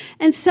there.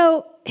 And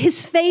so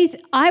his faith,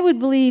 I would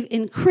believe,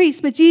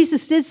 increased. But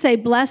Jesus did say,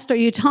 blessed are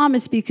you,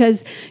 Thomas,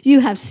 because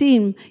you have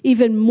seen.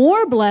 Even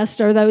more blessed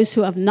are those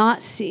who have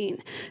not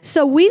seen.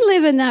 So we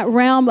live in that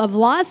realm of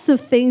lots of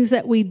things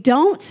that we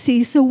don't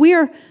see. So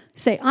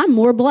I'm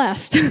more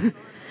blessed.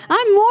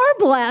 I'm more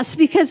blessed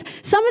because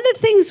some of the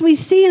things we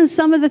see and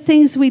some of the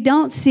things we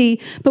don't see,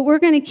 but we're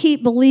going to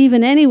keep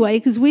believing anyway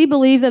because we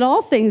believe that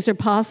all things are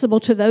possible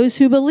to those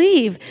who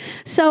believe.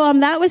 So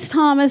that was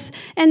Thomas.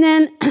 And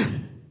then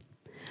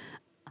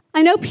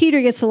I know Peter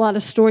gets a lot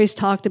of stories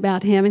talked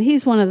about him, and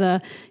he's one of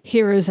the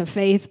heroes of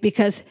faith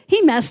because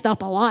he messed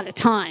up a lot of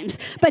times.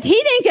 But he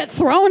didn't get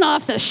thrown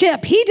off the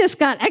ship. He just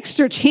got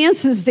extra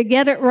chances to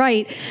get it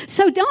right.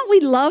 So don't we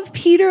love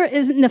Peter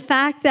in the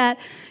fact that,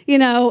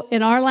 in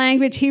our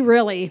language, he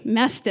really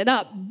messed it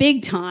up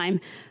big time.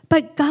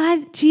 But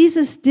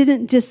Jesus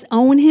didn't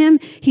disown him.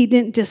 He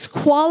didn't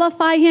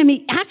disqualify him.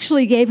 He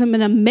actually gave him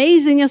an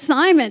amazing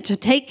assignment to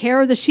take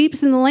care of the sheep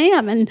and the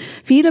lamb and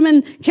feed them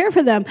and care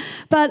for them.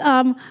 But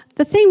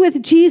the thing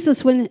with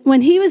Jesus,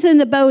 when he was in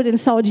the boat and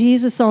saw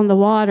Jesus on the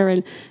water,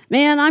 and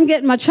man, I'm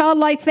getting my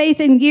childlike faith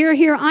in gear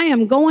here. I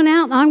am going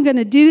out and I'm going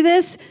to do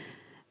this.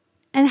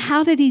 And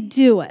how did he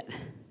do it?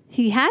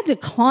 He had to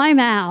climb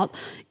out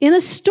in a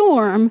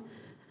storm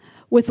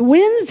with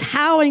winds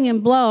howling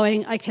and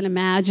blowing, I can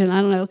imagine.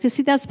 I don't know, because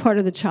see, that's part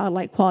of the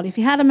childlike quality. If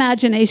you had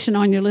imagination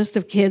on your list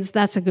of kids,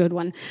 that's a good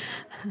one.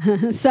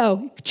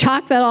 So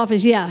chalk that off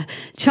as,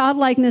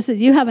 childlikeness is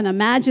you have an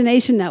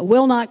imagination that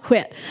will not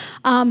quit.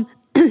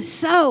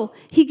 So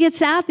he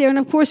gets out there, and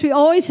of course we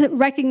always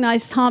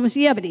recognize Thomas,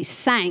 but he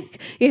sank,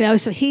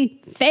 so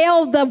he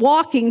failed the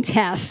walking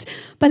test,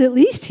 but at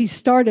least he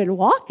started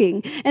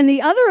walking. And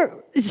the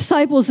other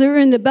disciples that were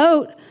in the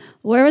boat,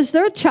 where is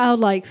their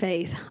childlike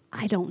faith?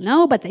 I don't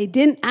know, but they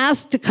didn't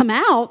ask to come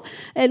out.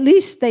 At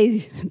least they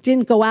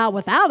didn't go out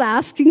without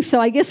asking,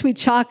 so I guess we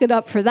chalk it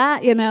up for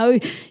that,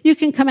 You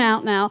can come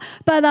out now.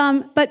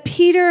 But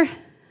Peter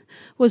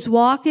was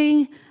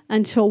walking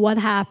until what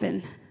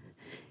happened?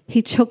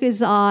 He took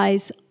his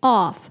eyes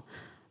off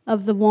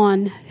of the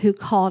one who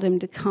called him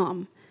to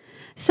come.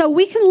 So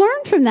we can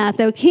learn from that,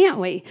 though, can't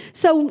we?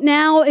 So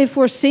now if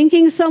we're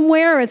sinking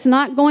somewhere, it's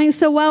not going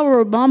so well,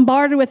 we're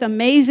bombarded with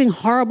amazing,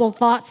 horrible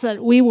thoughts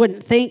that we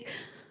wouldn't think,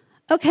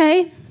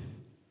 okay,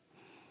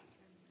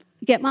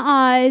 get my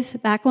eyes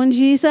back on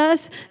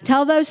Jesus.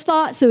 Tell those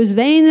thoughts, those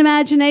vain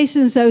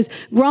imaginations, those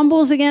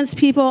grumbles against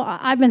people.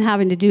 I've been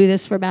having to do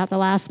this for about the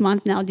last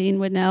month now, Dean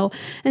would know.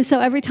 And so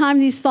every time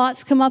these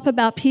thoughts come up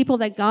about people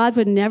that God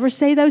would never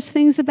say those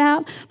things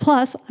about,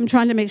 plus I'm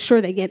trying to make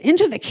sure they get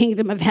into the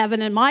kingdom of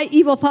heaven, and my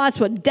evil thoughts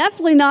would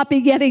definitely not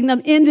be getting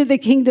them into the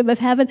kingdom of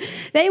heaven.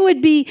 They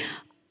would be,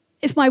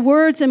 if my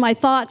words and my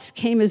thoughts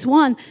came as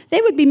one, they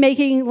would be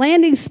making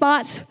landing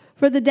spots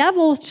for the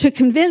devil to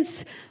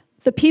convince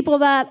the people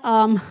that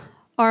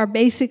are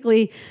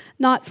basically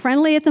not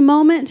friendly at the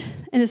moment,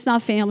 and it's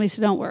not family,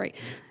 so don't worry.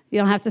 You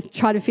don't have to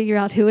try to figure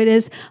out who it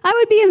is. I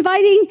would be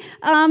inviting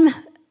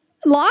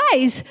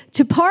lies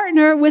to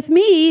partner with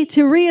me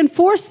to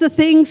reinforce the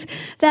things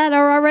that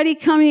are already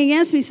coming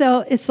against me.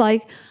 So it's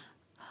like,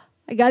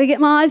 I got to get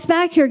my eyes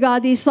back here,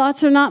 God. These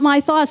thoughts are not my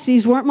thoughts.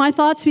 These weren't my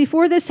thoughts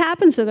before this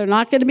happened, so they're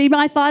not going to be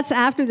my thoughts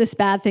after this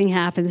bad thing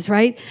happens,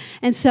 right?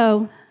 And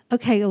so,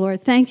 okay, Lord,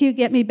 thank you.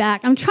 Get me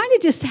back. I'm trying to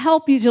just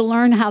help you to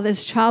learn how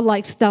this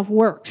childlike stuff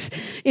works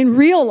in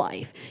real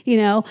life,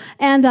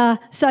 And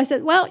so I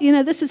said, well,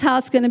 this is how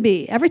it's going to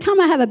be. Every time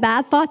I have a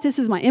bad thought, this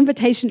is my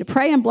invitation to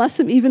pray and bless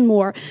him even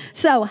more.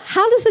 So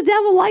how does the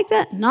devil like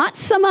that? Not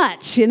so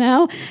much,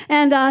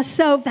 And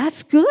so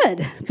that's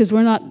good because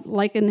we're not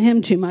liking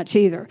him too much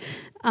either.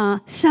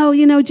 So,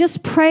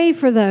 just pray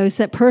for those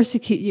that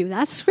persecute you.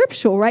 That's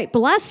scriptural, right?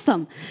 Bless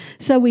them.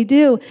 So we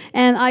do.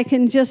 And I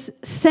can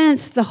just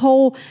sense the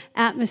whole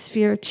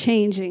atmosphere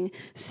changing.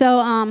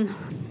 So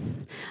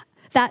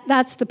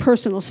that's the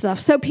personal stuff.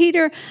 So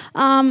Peter,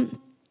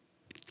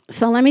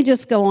 so let me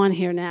just go on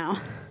here now.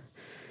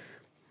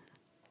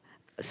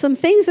 Some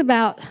things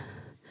about,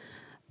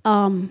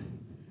 I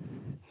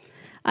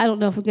don't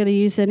know if I'm going to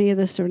use any of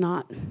this or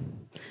not.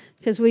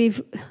 Because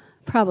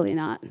probably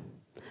not.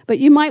 But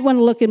you might want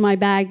to look in my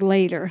bag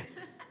later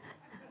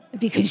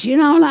because you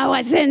don't know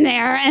what's in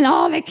there, and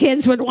all the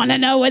kids would want to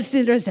know what's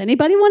in there. Does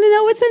anybody want to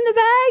know what's in the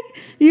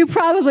bag? You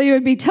probably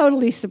would be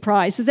totally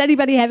surprised. Does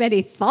anybody have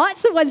any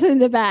thoughts of what's in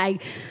the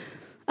bag?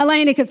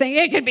 Elena could think,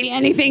 it could be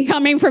anything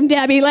coming from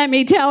Debbie. Let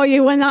me tell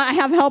you, when I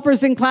have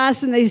helpers in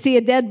class and they see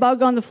a dead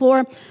bug on the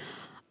floor,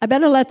 I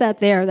better let that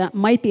there. That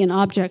might be an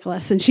object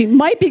lesson. She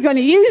might be going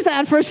to use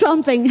that for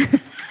something.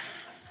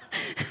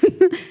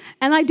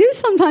 And I do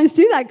sometimes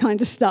do that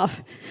kind of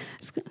stuff.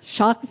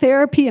 Shock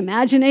therapy,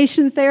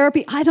 imagination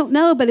therapy. I don't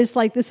know, but it's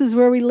like this is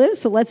where we live,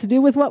 so let's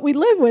do with what we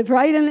live with,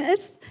 right? And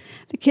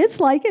the kids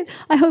like it.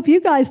 I hope you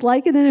guys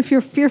like it. And if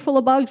you're fearful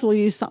of bugs, we'll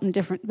use something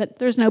different. But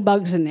there's no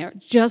bugs in there.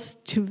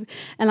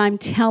 And I'm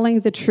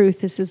telling the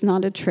truth. This is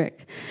not a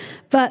trick.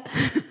 But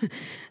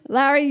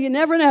Larry, you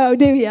never know,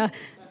 do you?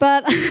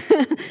 But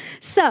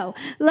so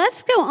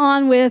let's go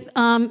on with.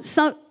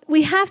 So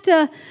we have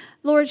to.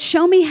 Lord,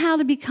 show me how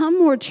to become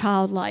more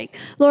childlike.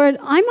 Lord,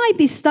 I might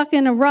be stuck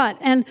in a rut.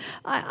 And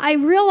I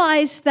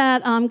realize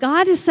that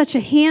God is such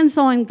a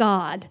hands-on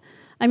God.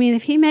 I mean,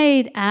 if he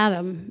made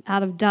Adam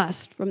out of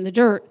dust from the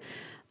dirt,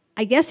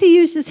 I guess he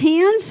used his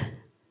hands.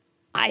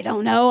 I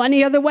don't know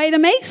any other way to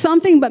make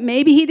something, but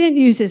maybe he didn't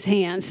use his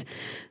hands.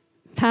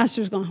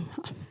 Pastor's going,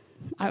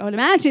 I would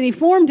imagine he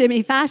formed him,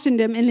 he fashioned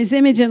him in his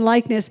image and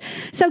likeness.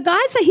 So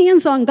God's a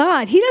hands-on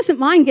God. He doesn't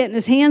mind getting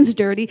his hands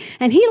dirty,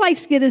 and he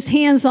likes to get his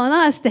hands on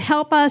us to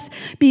help us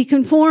be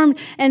conformed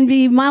and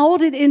be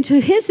molded into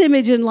his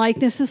image and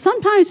likeness. So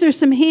sometimes there's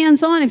some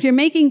hands-on. If you're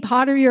making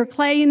pottery or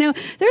clay,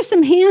 there's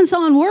some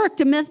hands-on work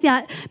to make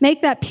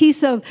that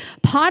piece of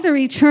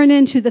pottery turn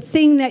into the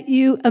thing that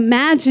you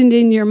imagined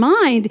in your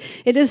mind.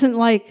 It isn't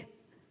like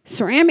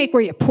ceramic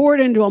where you pour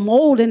it into a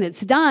mold and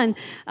it's done.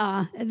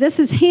 This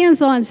is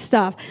hands-on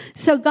stuff.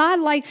 So God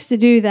likes to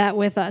do that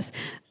with us.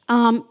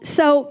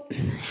 So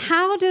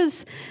how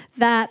does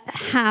that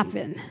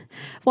happen?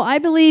 Well, I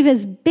believe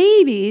as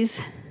babies,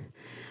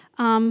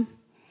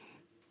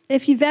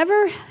 if you've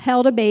ever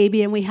held a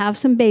baby, and we have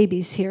some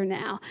babies here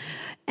now,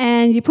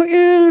 and you put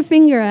your little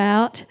finger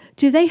out,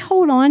 do they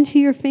hold on to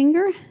your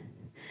finger?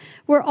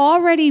 we're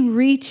already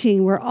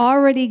reaching, we're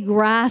already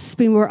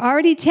grasping, we're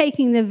already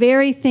taking the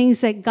very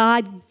things that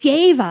God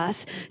gave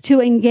us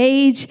to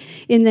engage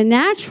in the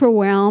natural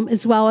realm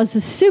as well as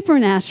the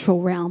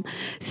supernatural realm.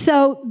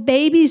 So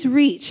babies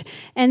reach.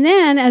 And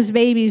then as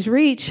babies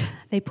reach,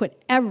 they put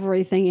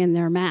everything in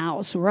their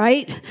mouths,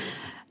 right?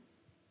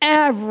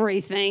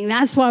 Everything.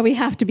 That's why we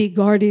have to be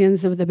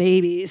guardians of the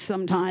babies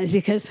sometimes,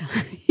 because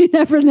you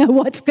never know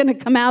what's going to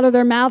come out of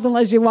their mouth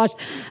unless you watch.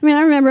 I mean,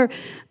 I remember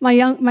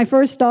my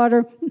first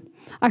daughter,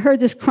 I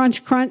heard this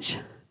crunch, crunch.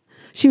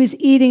 She was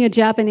eating a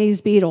Japanese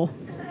beetle.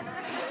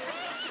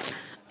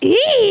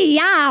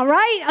 Yeah,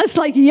 right? I was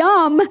like,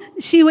 yum.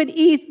 She would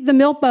eat the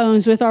milk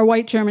bones with our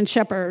white German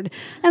Shepherd.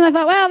 And I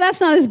thought, well,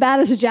 that's not as bad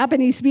as a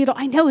Japanese beetle.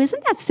 I know,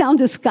 isn't that sound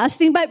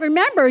disgusting? But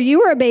remember,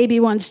 you were a baby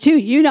once too.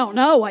 You don't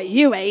know what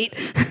you ate.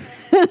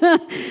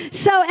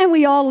 And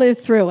we all lived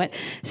through it.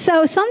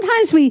 So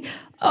sometimes we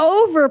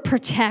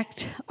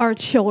overprotect our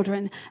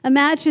children.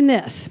 Imagine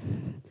this.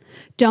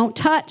 Don't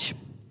touch.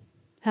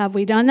 Have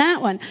we done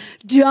that one?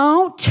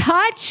 Don't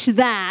touch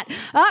that.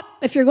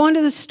 If you're going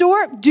to the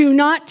store, do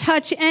not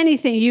touch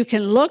anything. You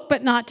can look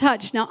but not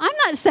touch. Now, I'm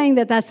not saying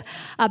that that's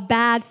a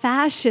bad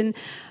fashion,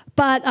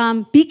 but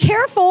be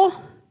careful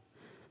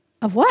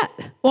of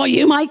what? Well,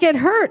 you might get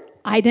hurt.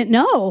 I didn't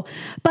know.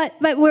 But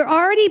we're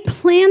already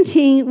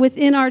planting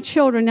within our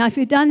children. Now, if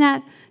you've done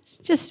that,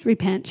 just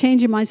repent,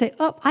 change your mind, say,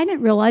 oh, I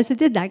didn't realize I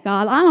did that,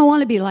 God. I don't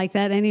want to be like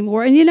that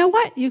anymore. And you know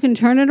what? You can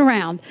turn it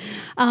around.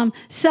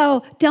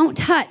 So don't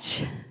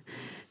touch.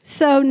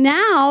 So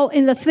now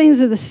in the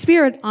things of the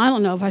Spirit, I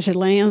don't know if I should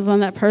lay hands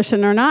on that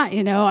person or not,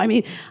 you know. I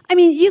mean,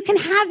 you can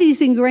have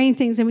these ingrained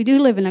things, and we do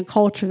live in a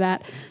culture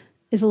that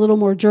is a little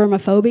more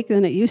germophobic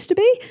than it used to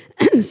be.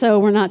 So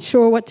we're not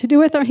sure what to do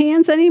with our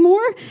hands anymore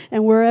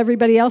and where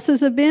everybody else's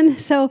have been.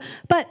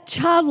 But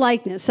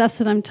childlikeness, that's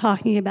what I'm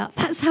talking about.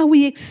 That's how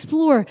we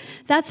explore.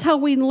 That's how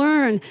we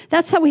learn.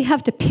 That's how we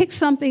have to pick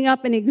something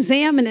up and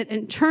examine it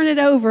and turn it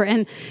over.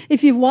 And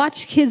if you've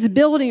watched kids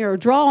building or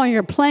drawing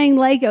or playing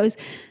Legos,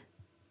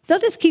 they'll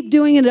just keep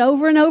doing it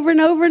over and over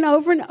and over and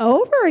over and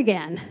over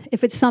again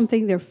if it's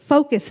something they're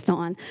focused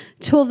on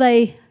till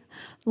they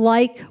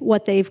like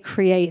what they've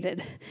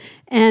created.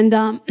 And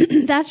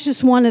that's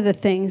just one of the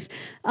things.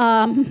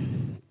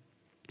 When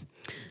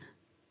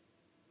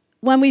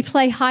we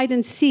play hide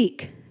and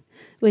seek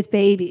with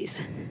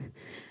babies,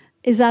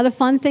 is that a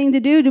fun thing to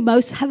do?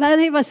 Have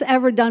any of us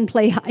ever done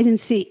play hide and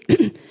seek?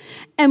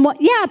 And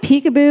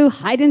peekaboo,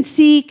 hide and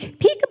seek,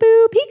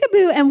 peekaboo,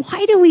 peekaboo. And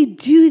why do we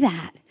do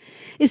that?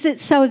 Is it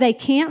so they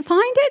can't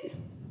find it?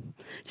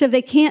 So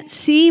they can't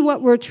see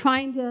what we're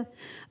trying to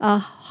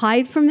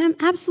hide from them?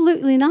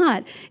 Absolutely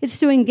not. It's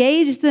to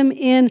engage them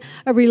in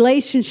a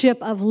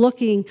relationship of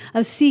looking,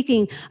 of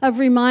seeking, of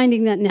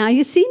reminding that now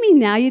you see me,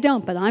 now you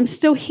don't, but I'm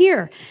still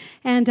here.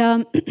 And,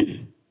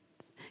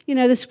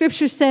 the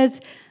scripture says,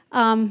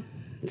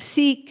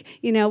 seek,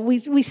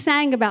 we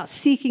sang about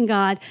seeking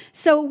God.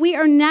 So we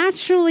are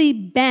naturally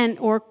bent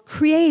or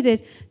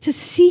created to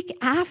seek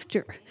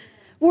after.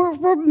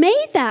 We're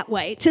made that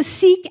way, to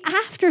seek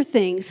after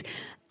things.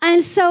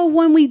 And so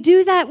when we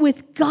do that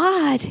with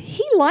God,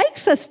 he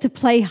likes us to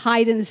play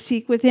hide and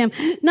seek with him.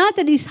 Not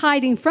that he's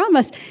hiding from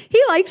us.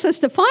 He likes us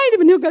to find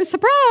him, and he'll go,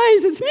 surprise,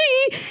 it's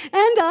me.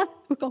 And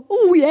we'll go,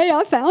 oh, yeah,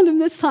 I found him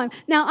this time.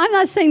 Now, I'm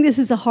not saying this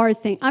is a hard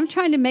thing. I'm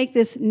trying to make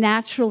this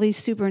naturally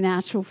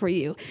supernatural for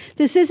you.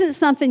 This isn't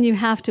something you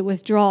have to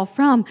withdraw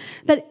from,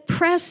 but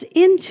press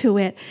into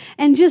it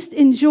and just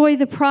enjoy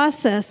the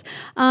process.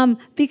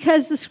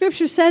 Because the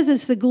scripture says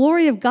it's the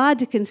glory of God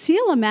to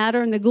conceal a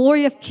matter, and the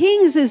glory of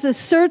kings is to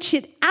search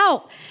it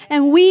out.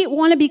 And we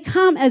want to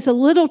become as a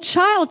little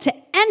child to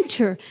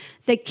enter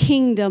the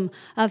kingdom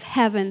of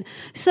heaven.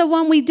 So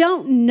when we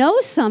don't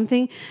know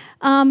something,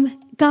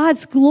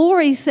 God's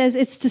glory says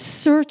it's to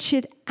search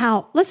it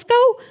out. Let's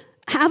go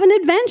have an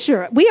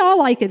adventure. We all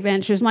like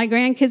adventures. My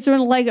grandkids are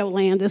in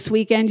Legoland this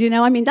weekend,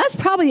 that's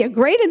probably a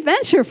great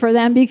adventure for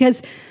them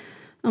because,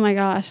 oh my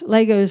gosh,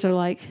 Legos are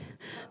like,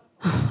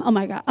 oh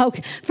my God.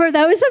 Okay, for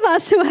those of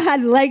us who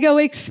had Lego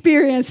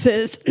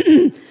experiences,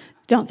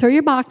 don't throw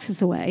your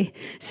boxes away.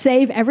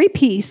 Save every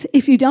piece.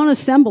 If you don't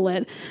assemble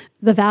it,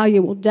 the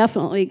value will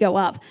definitely go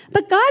up.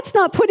 But God's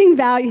not putting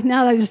value.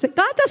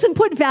 God doesn't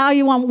put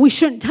value on what we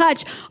shouldn't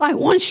touch. I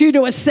want you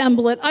to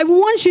assemble it. I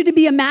want you to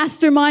be a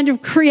mastermind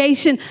of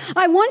creation.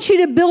 I want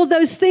you to build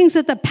those things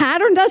that the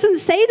pattern doesn't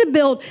say to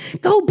build.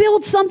 Go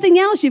build something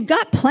else. You've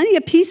got plenty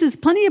of pieces,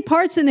 plenty of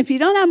parts, and if you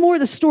don't have more,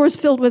 the store's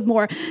filled with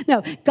more.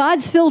 No,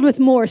 God's filled with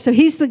more, so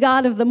he's the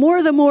God of the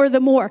more, the more, the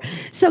more.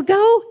 So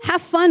go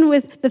have fun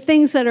with the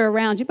things that are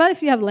around you. But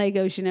if you have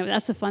Legos,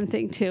 that's a fun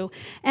thing too.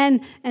 And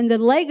the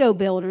Lego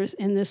builders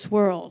in this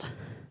world,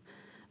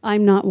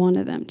 I'm not one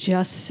of them,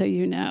 just so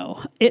you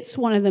know. It's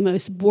one of the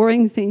most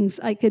boring things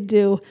I could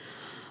do.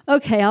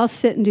 Okay, I'll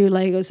sit and do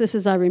Legos. This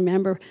is I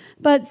remember.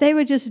 But they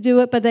would just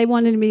do it, but they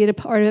wanted me to be a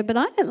part of it. But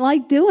I didn't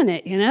like doing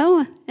it, And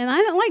I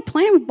didn't like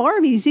playing with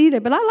Barbies either,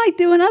 but I like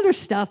doing other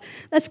stuff.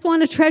 Let's go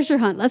on a treasure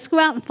hunt. Let's go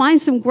out and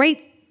find some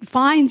great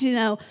find,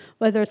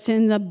 whether it's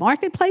in the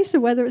marketplace or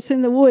whether it's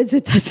in the woods,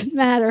 it doesn't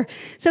matter.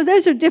 So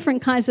those are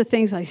different kinds of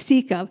things I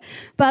seek of.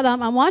 But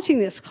I'm watching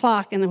this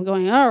clock, and I'm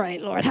going, all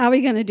right, Lord, how are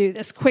we going to do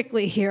this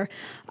quickly here?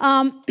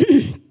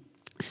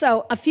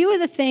 So a few of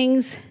the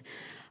things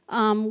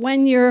I'm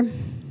going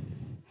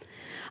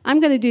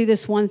to do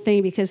this one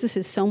thing because this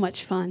is so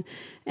much fun.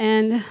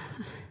 And,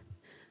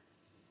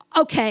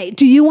 okay,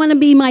 do you want to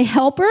be my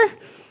helper?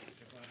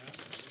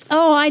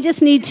 Oh, I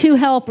just need 2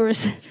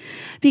 helpers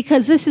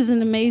because this is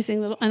an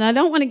amazing little, and I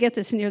don't want to get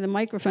this near the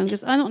microphone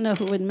because I don't know if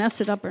it would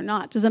mess it up or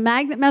not. Does a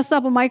magnet mess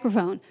up a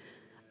microphone?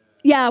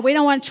 Yeah, we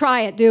don't want to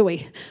try it, do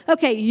we?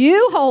 Okay,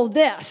 you hold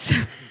this.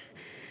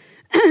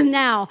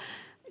 Now,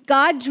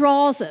 God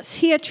draws us.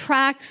 He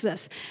attracts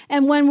us.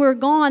 And when we're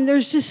gone,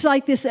 there's just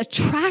like this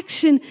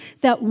attraction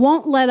that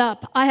won't let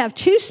up. I have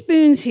 2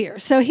 spoons here.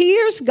 So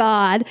here's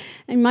God.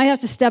 And you might have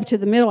to step to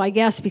the middle, I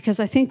guess, because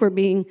I think we're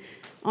being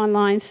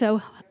online.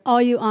 So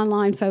all you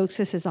online folks,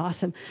 this is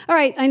awesome. All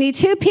right, I need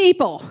 2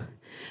 people.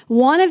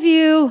 1 of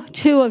you,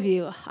 2 of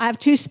you. I have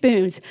 2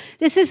 spoons.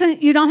 This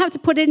isn't, you don't have to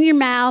put it in your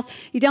mouth.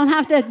 You don't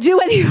have to do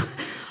any...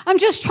 I'm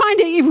just trying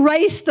to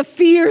erase the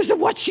fears of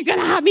what you're going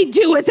to have me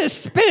do with this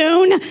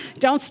spoon.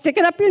 Don't stick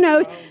it up your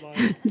nose.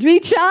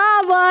 Be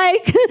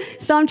childlike.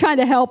 So I'm trying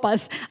to help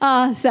us.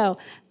 So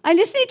I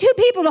just need 2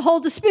 people to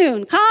hold the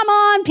spoon. Come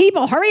on,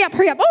 people. Hurry up,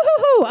 hurry up.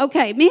 Oh,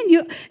 okay. Man,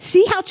 you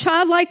see how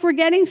childlike we're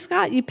getting,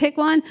 Scott? You pick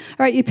one. All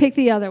right, you pick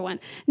the other one.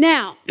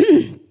 Now,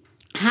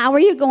 how are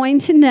you going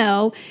to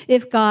know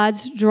if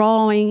God's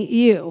drawing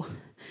you?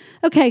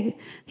 Okay,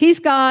 he's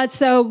God,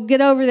 so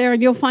get over there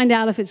and you'll find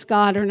out if it's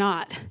God or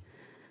not.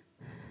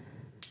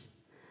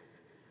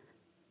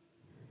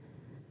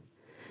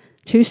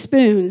 2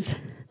 spoons.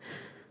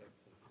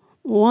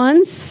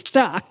 1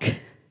 stuck.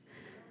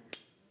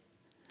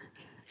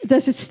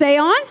 Does it stay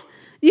on?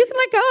 You can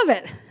let go of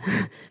it.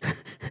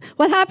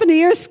 What happened to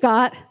yours,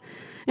 Scott?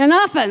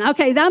 Nothing.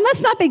 Okay, that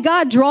must not be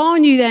God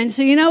drawing you then.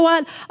 So you know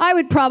what? I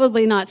would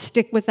probably not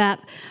stick with that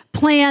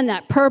plan,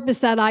 that purpose,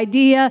 that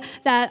idea.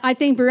 That I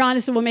think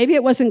Brianna said, well, maybe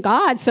it wasn't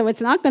God, so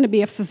it's not going to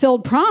be a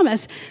fulfilled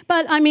promise.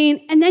 But I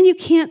mean, and then you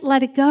can't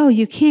let it go.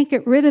 You can't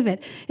get rid of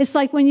it. It's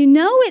like when you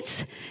know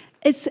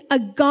it's a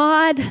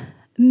God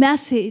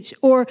message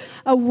or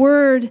a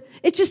word,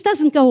 it just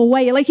doesn't go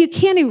away. Like you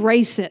can't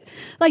erase it.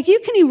 Like you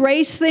can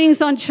erase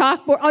things on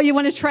chalkboard. Oh, you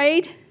want to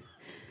trade?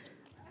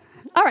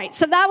 All right,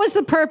 so that was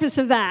the purpose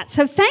of that.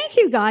 So thank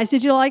you, guys.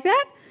 Did you like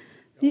that?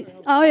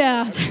 Oh,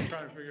 yeah. I'm trying to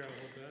figure out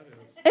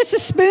what that It's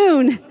is. a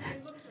spoon.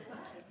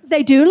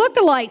 They do look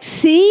alike.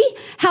 See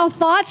how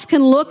thoughts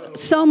can look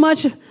so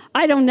much...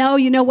 I don't know.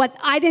 You know what?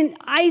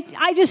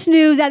 I just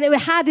knew that it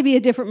had to be a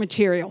different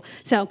material.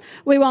 So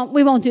we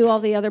won't do all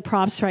the other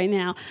props right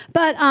now.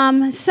 But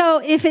so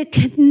if it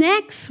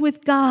connects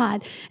with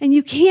God and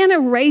you can't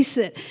erase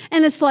it,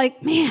 and it's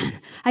like, man,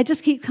 I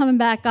just keep coming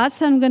back. God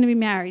said I'm going to be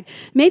married.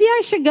 Maybe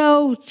I should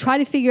go try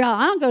to figure out.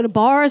 I don't go to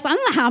bars. I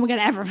don't know how I'm going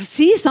to ever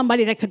see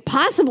somebody that could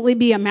possibly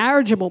be a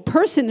marriageable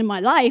person in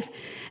my life.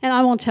 And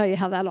I won't tell you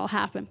how that all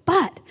happened.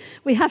 But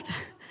we have to...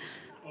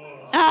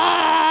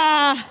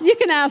 you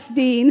can ask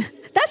Dean.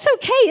 That's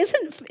okay.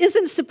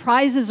 Isn't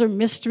surprises or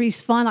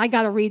mysteries fun? I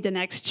got to read the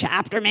next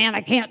chapter, man.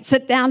 I can't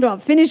sit down to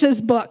finish this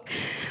book.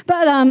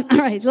 But all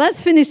right,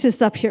 let's finish this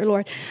up here,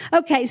 Lord.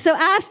 Okay, so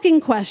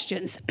asking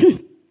questions.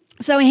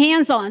 So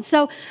hands-on.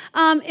 So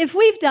if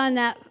we've done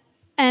that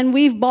and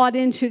we've bought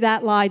into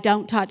that lie,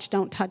 don't touch,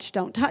 don't touch,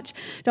 don't touch,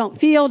 don't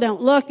feel,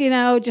 don't look,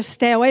 just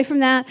stay away from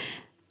that.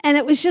 And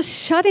it was just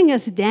shutting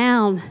us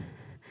down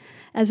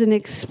as an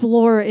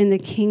explorer in the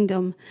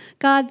kingdom.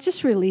 God,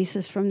 just release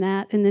us from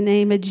that in the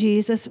name of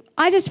Jesus.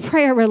 I just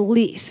pray a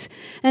release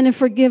and a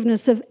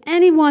forgiveness of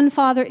anyone,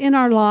 Father, in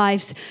our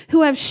lives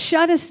who have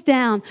shut us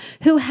down,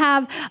 who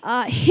have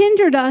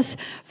hindered us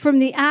from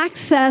the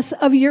access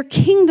of your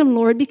kingdom,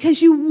 Lord,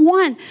 because you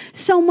want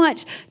so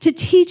much to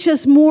teach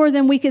us more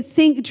than we could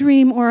think,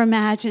 dream, or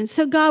imagine.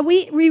 So, God,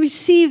 we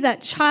receive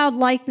that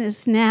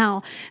childlikeness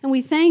now, and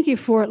we thank you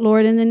for it,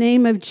 Lord, in the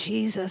name of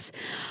Jesus.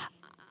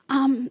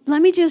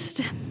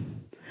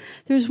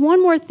 There's one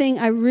more thing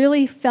I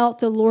really felt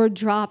the Lord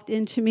dropped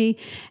into me,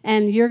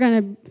 and you're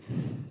going to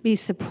be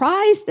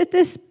surprised at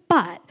this,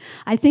 but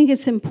I think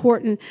it's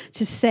important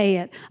to say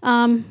it.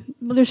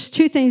 There's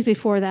 2 things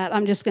before that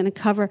I'm just going to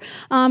cover.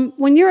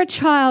 When you're a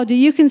child, do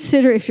you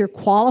consider if you're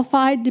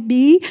qualified to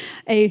be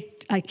a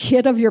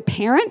kid of your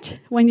parent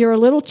when you're a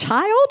little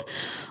child?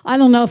 I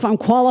don't know if I'm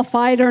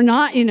qualified or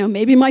not.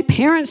 Maybe my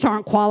parents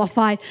aren't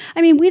qualified.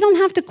 I mean, we don't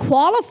have to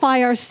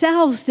qualify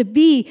ourselves to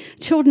be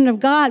children of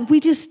God. We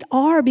just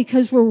are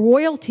because we're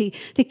royalty.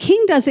 The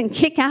king doesn't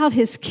kick out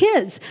his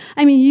kids.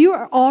 I mean, you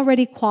are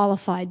already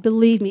qualified,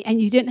 believe me.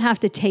 And you didn't have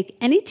to take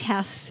any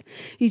tests.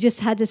 You just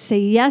had to say,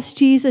 yes,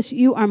 Jesus,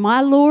 you are my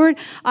Lord.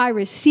 I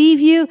receive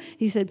you.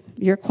 He said,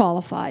 you're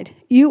qualified.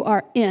 You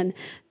are in.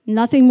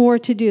 Nothing more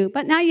to do.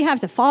 But now you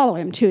have to follow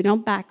him too.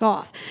 Don't back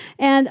off.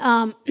 And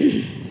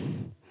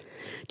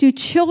do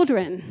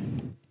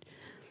children,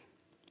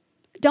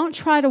 don't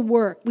try to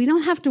work. We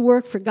don't have to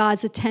work for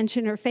God's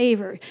attention or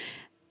favor.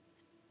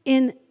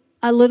 In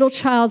a little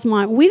child's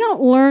mind. We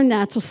don't learn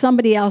that till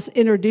somebody else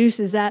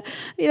introduces that.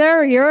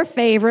 They're your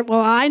favorite.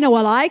 Well, I know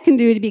what I can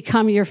do to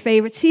become your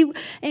favorite. See,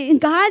 in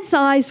God's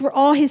eyes, we're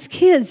all his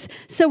kids.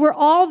 So we're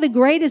all the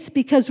greatest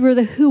because we're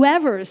the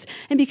whoever's.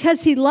 And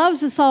because he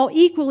loves us all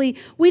equally,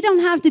 we don't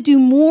have to do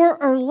more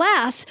or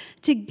less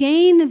to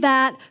gain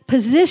that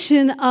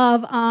position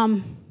of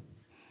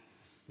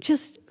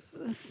just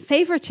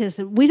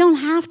favoritism. We don't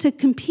have to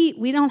compete.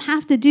 We don't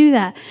have to do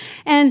that.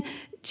 And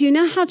do you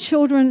know how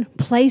children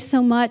play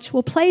so much?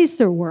 Well, play's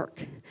their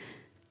work.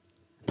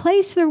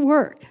 Play's their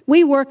work.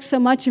 We work so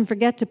much and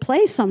forget to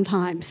play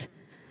sometimes.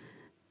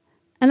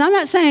 And I'm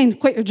not saying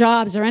quit your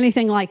jobs or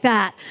anything like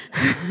that.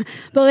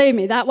 Believe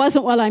me, that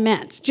wasn't what I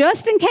meant.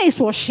 Just in case,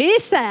 well, she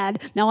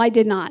said. No, I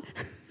did not.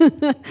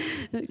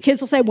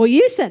 Kids will say, well,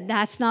 you said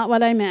that's not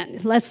what I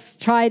meant. Let's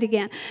try it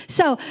again.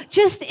 So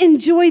just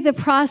enjoy the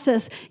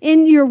process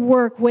in your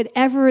work,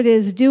 whatever it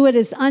is. Do it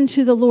as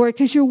unto the Lord,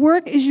 because your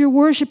work is your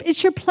worship.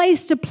 It's your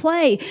place to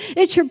play.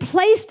 It's your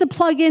place to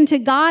plug into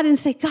God and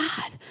say,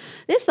 God,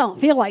 this don't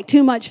feel like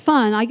too much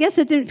fun. I guess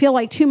it didn't feel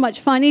like too much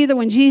fun either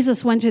when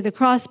Jesus went to the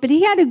cross, but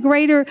he had a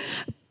greater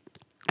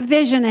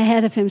vision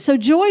ahead of him. So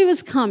joy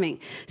was coming.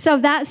 So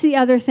that's the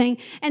other thing.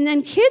 And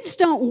then kids,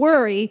 don't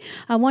worry.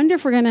 I wonder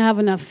if we're going to have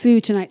enough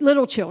food tonight.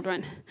 Little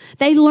children,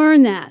 they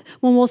learn that.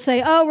 When we'll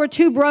say, oh, we're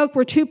too broke,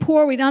 we're too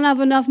poor, we don't have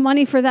enough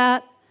money for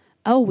that.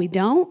 Oh, we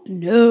don't?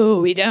 No,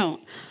 we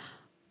don't.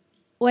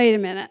 Wait a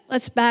minute.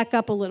 Let's back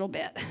up a little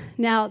bit.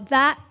 Now,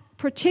 that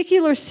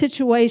particular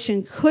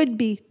situation could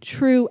be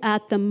true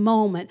at the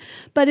moment,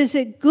 but is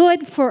it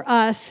good for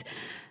us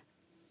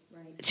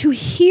to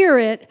hear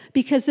it,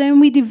 because then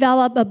we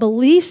develop a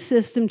belief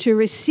system to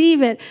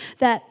receive it,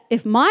 that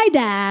if my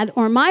dad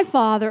or my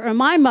father or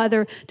my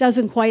mother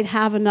doesn't quite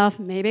have enough,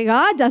 maybe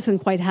God doesn't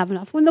quite have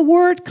enough, when the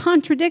word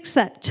contradicts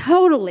that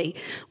totally,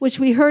 which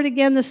we heard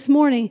again this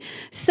morning.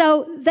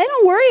 So they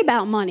don't worry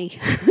about money.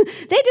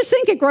 They just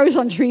think it grows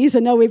on trees. I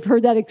know we've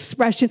heard that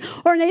expression.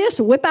 Or they just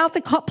whip out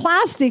the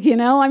plastic,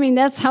 I mean,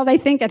 that's how they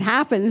think it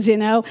happens,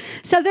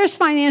 So there's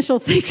financial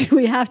things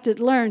we have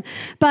to learn.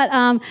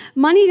 But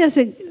money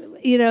doesn't,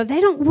 they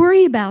don't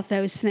worry about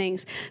those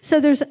things. So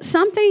there's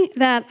something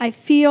that I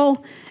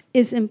feel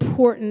is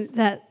important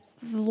that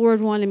the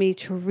Lord wanted me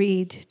to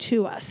read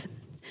to us.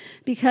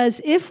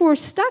 Because if we're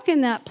stuck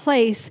in that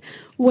place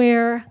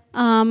where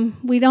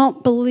we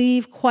don't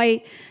believe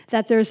quite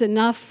that there's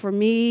enough for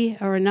me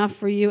or enough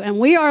for you, and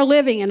we are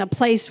living in a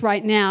place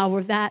right now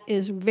where that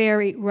is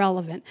very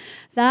relevant,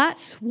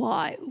 that's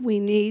why we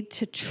need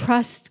to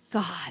trust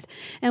God.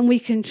 And we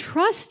can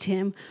trust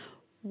him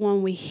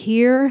when we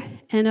hear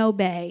and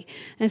obey.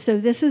 And so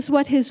this is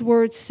what his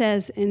word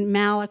says in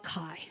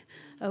Malachi,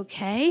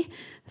 okay?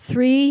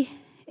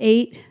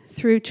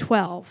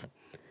 3:8-12.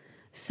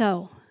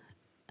 So,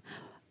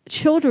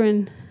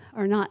 children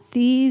are not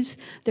thieves.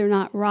 They're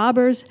not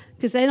robbers,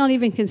 because they don't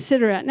even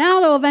consider it. Now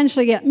they'll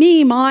eventually get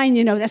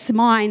mine, that's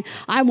mine.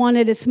 I want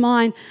it, it's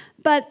mine.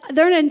 But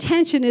their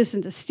intention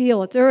isn't to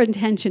steal it. Their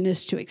intention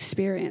is to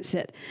experience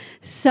it.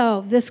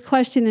 So, this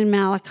question in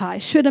Malachi,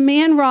 should a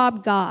man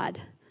rob God?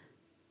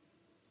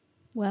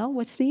 Well,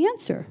 what's the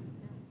answer?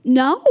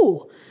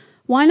 No.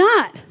 Why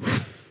not?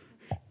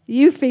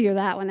 You figure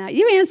that one out.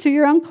 You answer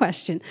your own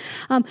question.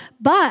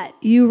 But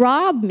you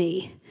rob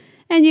me.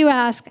 And you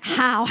ask,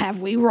 how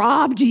have we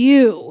robbed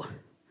you?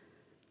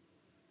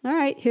 All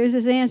right, here's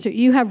his answer.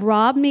 You have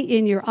robbed me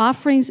in your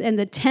offerings and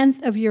the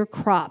 10th of your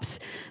crops.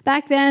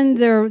 Back then,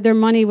 their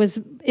money was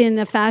in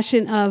a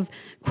fashion of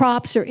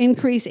crops or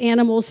increase,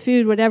 animals,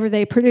 food, whatever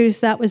they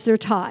produced. That was their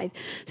tithe.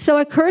 So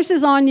a curse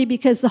is on you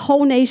because the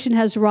whole nation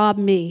has robbed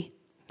me.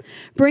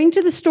 Bring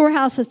to the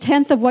storehouse a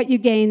 10th of what you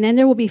gain, then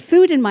there will be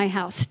food in my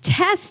house.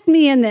 Test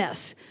me in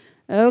this.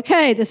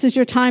 Okay, this is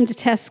your time to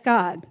test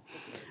God.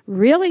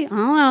 Really? I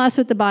don't know, that's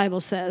what the Bible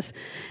says.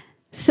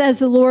 Says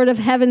the Lord of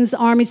heaven's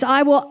armies,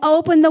 I will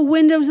open the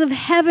windows of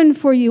heaven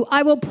for you.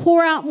 I will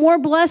pour out more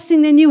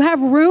blessing than you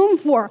have room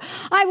for.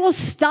 I will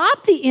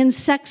stop the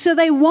insects so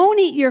they won't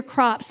eat your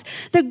crops.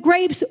 The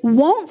grapes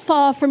won't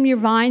fall from your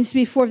vines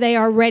before they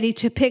are ready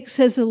to pick,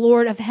 says the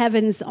Lord of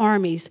heaven's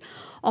armies.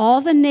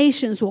 All the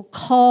nations will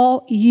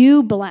call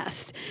you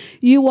blessed.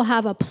 You will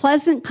have a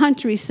pleasant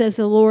country, says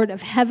the Lord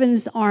of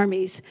heaven's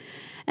armies.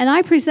 And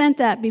I present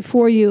that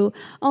before you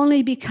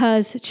only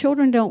because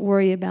children don't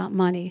worry about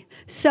money.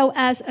 So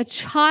as a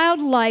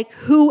childlike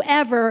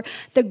whoever,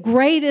 the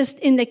greatest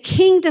in the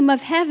kingdom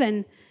of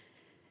heaven,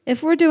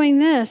 if we're doing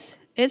this,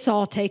 it's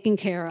all taken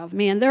care of.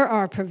 Man, there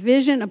are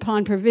provision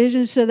upon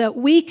provision so that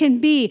we can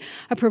be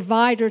a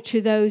provider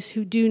to those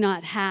who do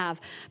not have.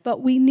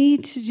 But we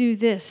need to do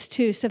this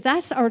too. So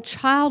that's our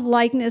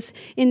childlikeness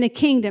in the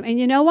kingdom. And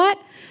you know what?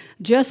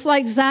 Just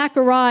like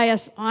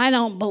Zacharias, I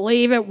don't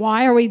believe it.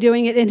 Why are we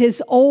doing it? In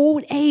his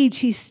old age,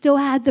 he still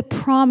had the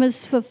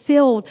promise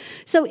fulfilled.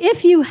 So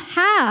if you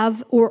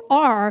have or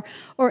are,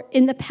 or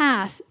in the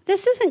past,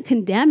 this isn't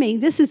condemning.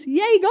 This is,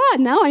 yay,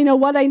 God, now I know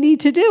what I need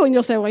to do. And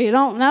you'll say, well, you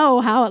don't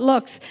know how it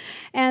looks.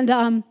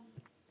 And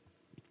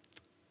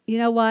you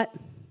know what?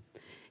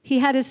 He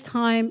had his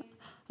time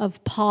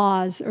of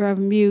pause or of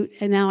mute,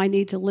 and now I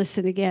need to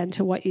listen again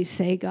to what you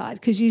say, God,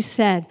 because you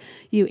said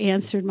you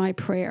answered my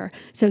prayer.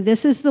 So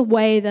this is the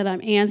way that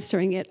I'm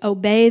answering it.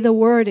 Obey the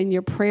word and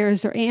your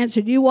prayers are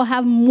answered. You will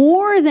have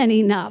more than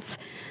enough.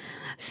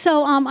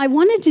 So I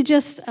wanted to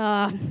just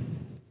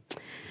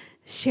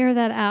share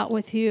that out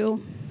with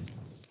you.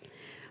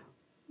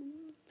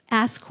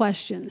 Ask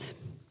questions.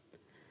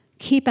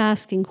 Keep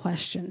asking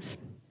questions.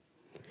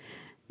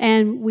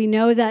 And we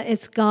know that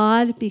it's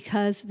God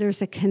because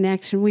there's a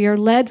connection. We are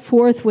led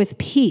forth with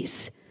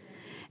peace.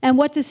 And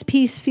what does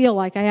peace feel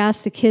like? I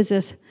asked the kids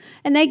this,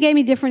 and they gave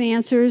me different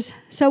answers.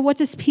 So what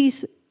does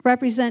peace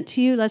represent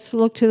to you? Let's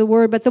look to the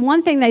word. But the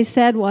one thing they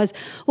said was,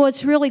 well,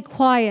 it's really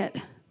quiet.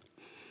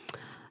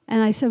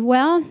 And I said,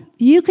 well,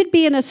 you could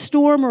be in a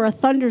storm or a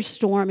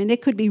thunderstorm, and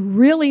it could be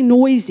really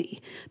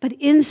noisy, but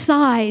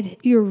inside,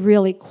 you're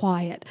really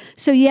quiet.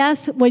 So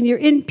yes, when you're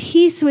in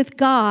peace with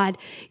God,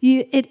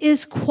 it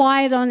is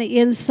quiet on the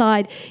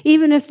inside,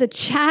 even if the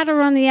chatter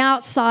on the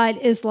outside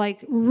is like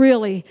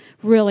really,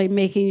 really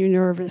making you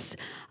nervous.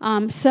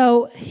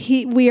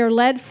 We are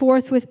led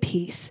forth with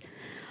peace.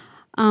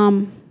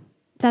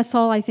 That's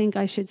all I think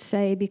I should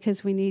say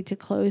because we need to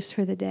close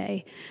for the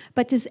day.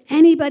 But does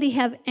anybody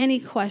have any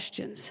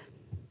questions?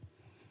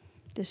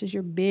 This is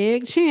your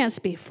big chance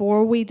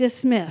before we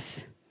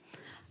dismiss.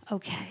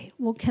 Okay,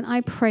 well, can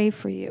I pray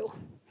for you?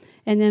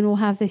 And then we'll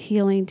have the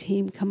healing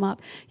team come up.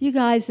 You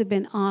guys have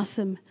been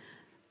awesome.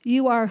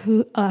 You are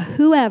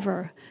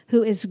whoever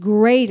who is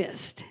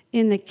greatest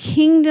in the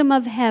kingdom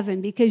of heaven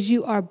because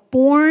you are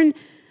born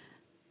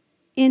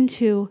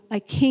into a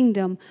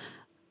kingdom.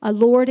 A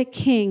Lord, a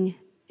king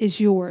is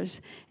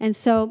yours. And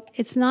so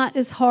it's not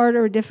as hard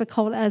or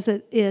difficult as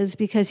it is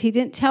because he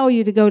didn't tell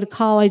you to go to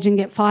college and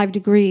get 5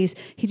 degrees.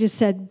 He just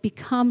said,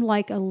 become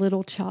like a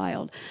little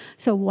child.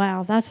 So,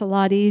 wow, that's a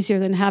lot easier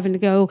than having to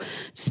go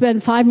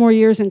spend 5 more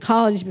years in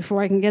college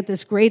before I can get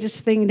this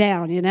greatest thing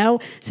down, you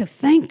know? So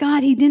thank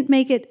God he didn't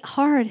make it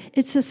hard.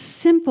 It's a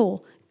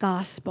simple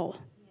gospel.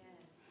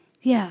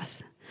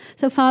 Yes.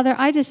 So, Father,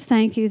 I just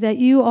thank you that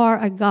you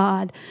are a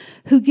God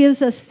who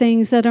gives us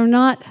things that are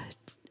not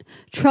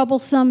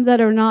troublesome, that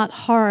are not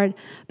hard,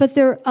 but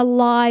they're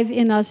alive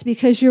in us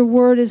because your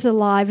word is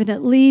alive and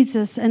it leads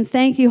us. And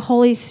thank you,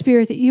 Holy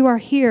Spirit, that you are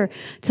here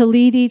to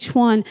lead each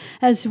one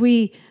as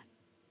we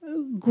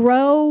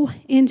grow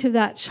into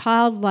that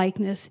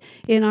childlikeness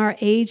in our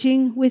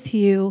aging with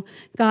you.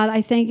 God,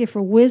 I thank you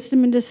for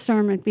wisdom and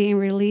discernment being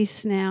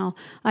released now.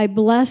 I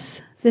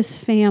bless this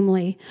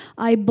family.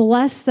 I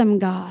bless them,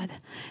 God.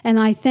 And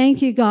I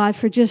thank you, God,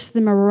 for just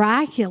the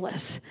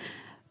miraculous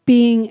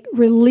being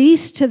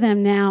released to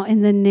them now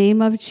in the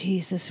name of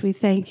Jesus. We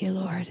thank you,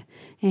 Lord.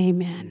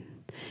 Amen.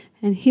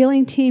 And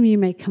healing team, you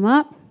may come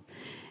up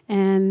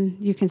and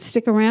you can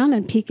stick around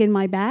and peek in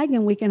my bag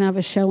and we can have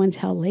a show and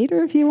tell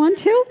later if you want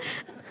to.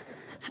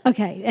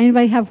 Okay,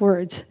 anybody have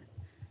words?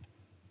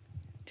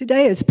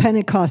 Today is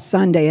Pentecost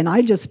Sunday, and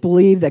I just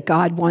believe that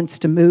God wants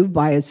to move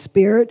by His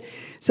Spirit.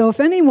 So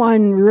if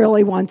anyone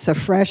really wants a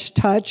fresh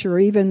touch or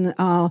even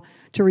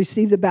to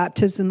receive the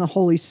baptism in the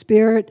Holy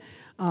Spirit,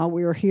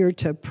 we are here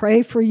to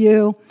pray for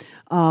you.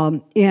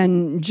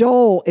 In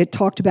Joel, it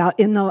talked about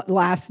in the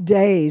last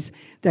days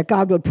that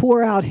God would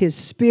pour out His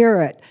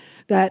Spirit,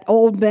 that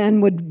old men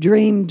would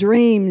dream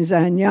dreams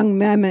and young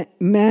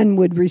men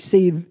would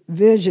receive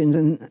visions,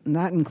 and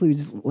that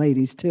includes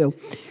ladies too.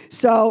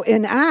 So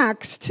in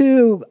Acts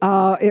 2,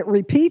 it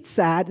repeats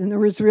that, and there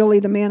was really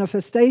the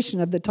manifestation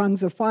of the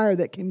tongues of fire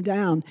that came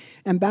down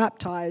and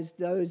baptized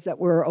those that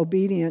were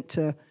obedient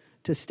to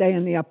stay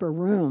in the upper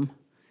room.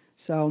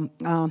 So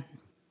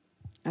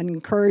I'd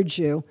encourage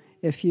you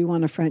if you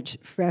want a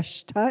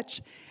fresh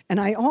touch. And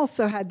I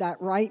also had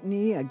that right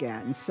knee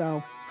again.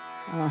 So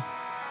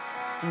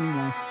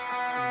anyway.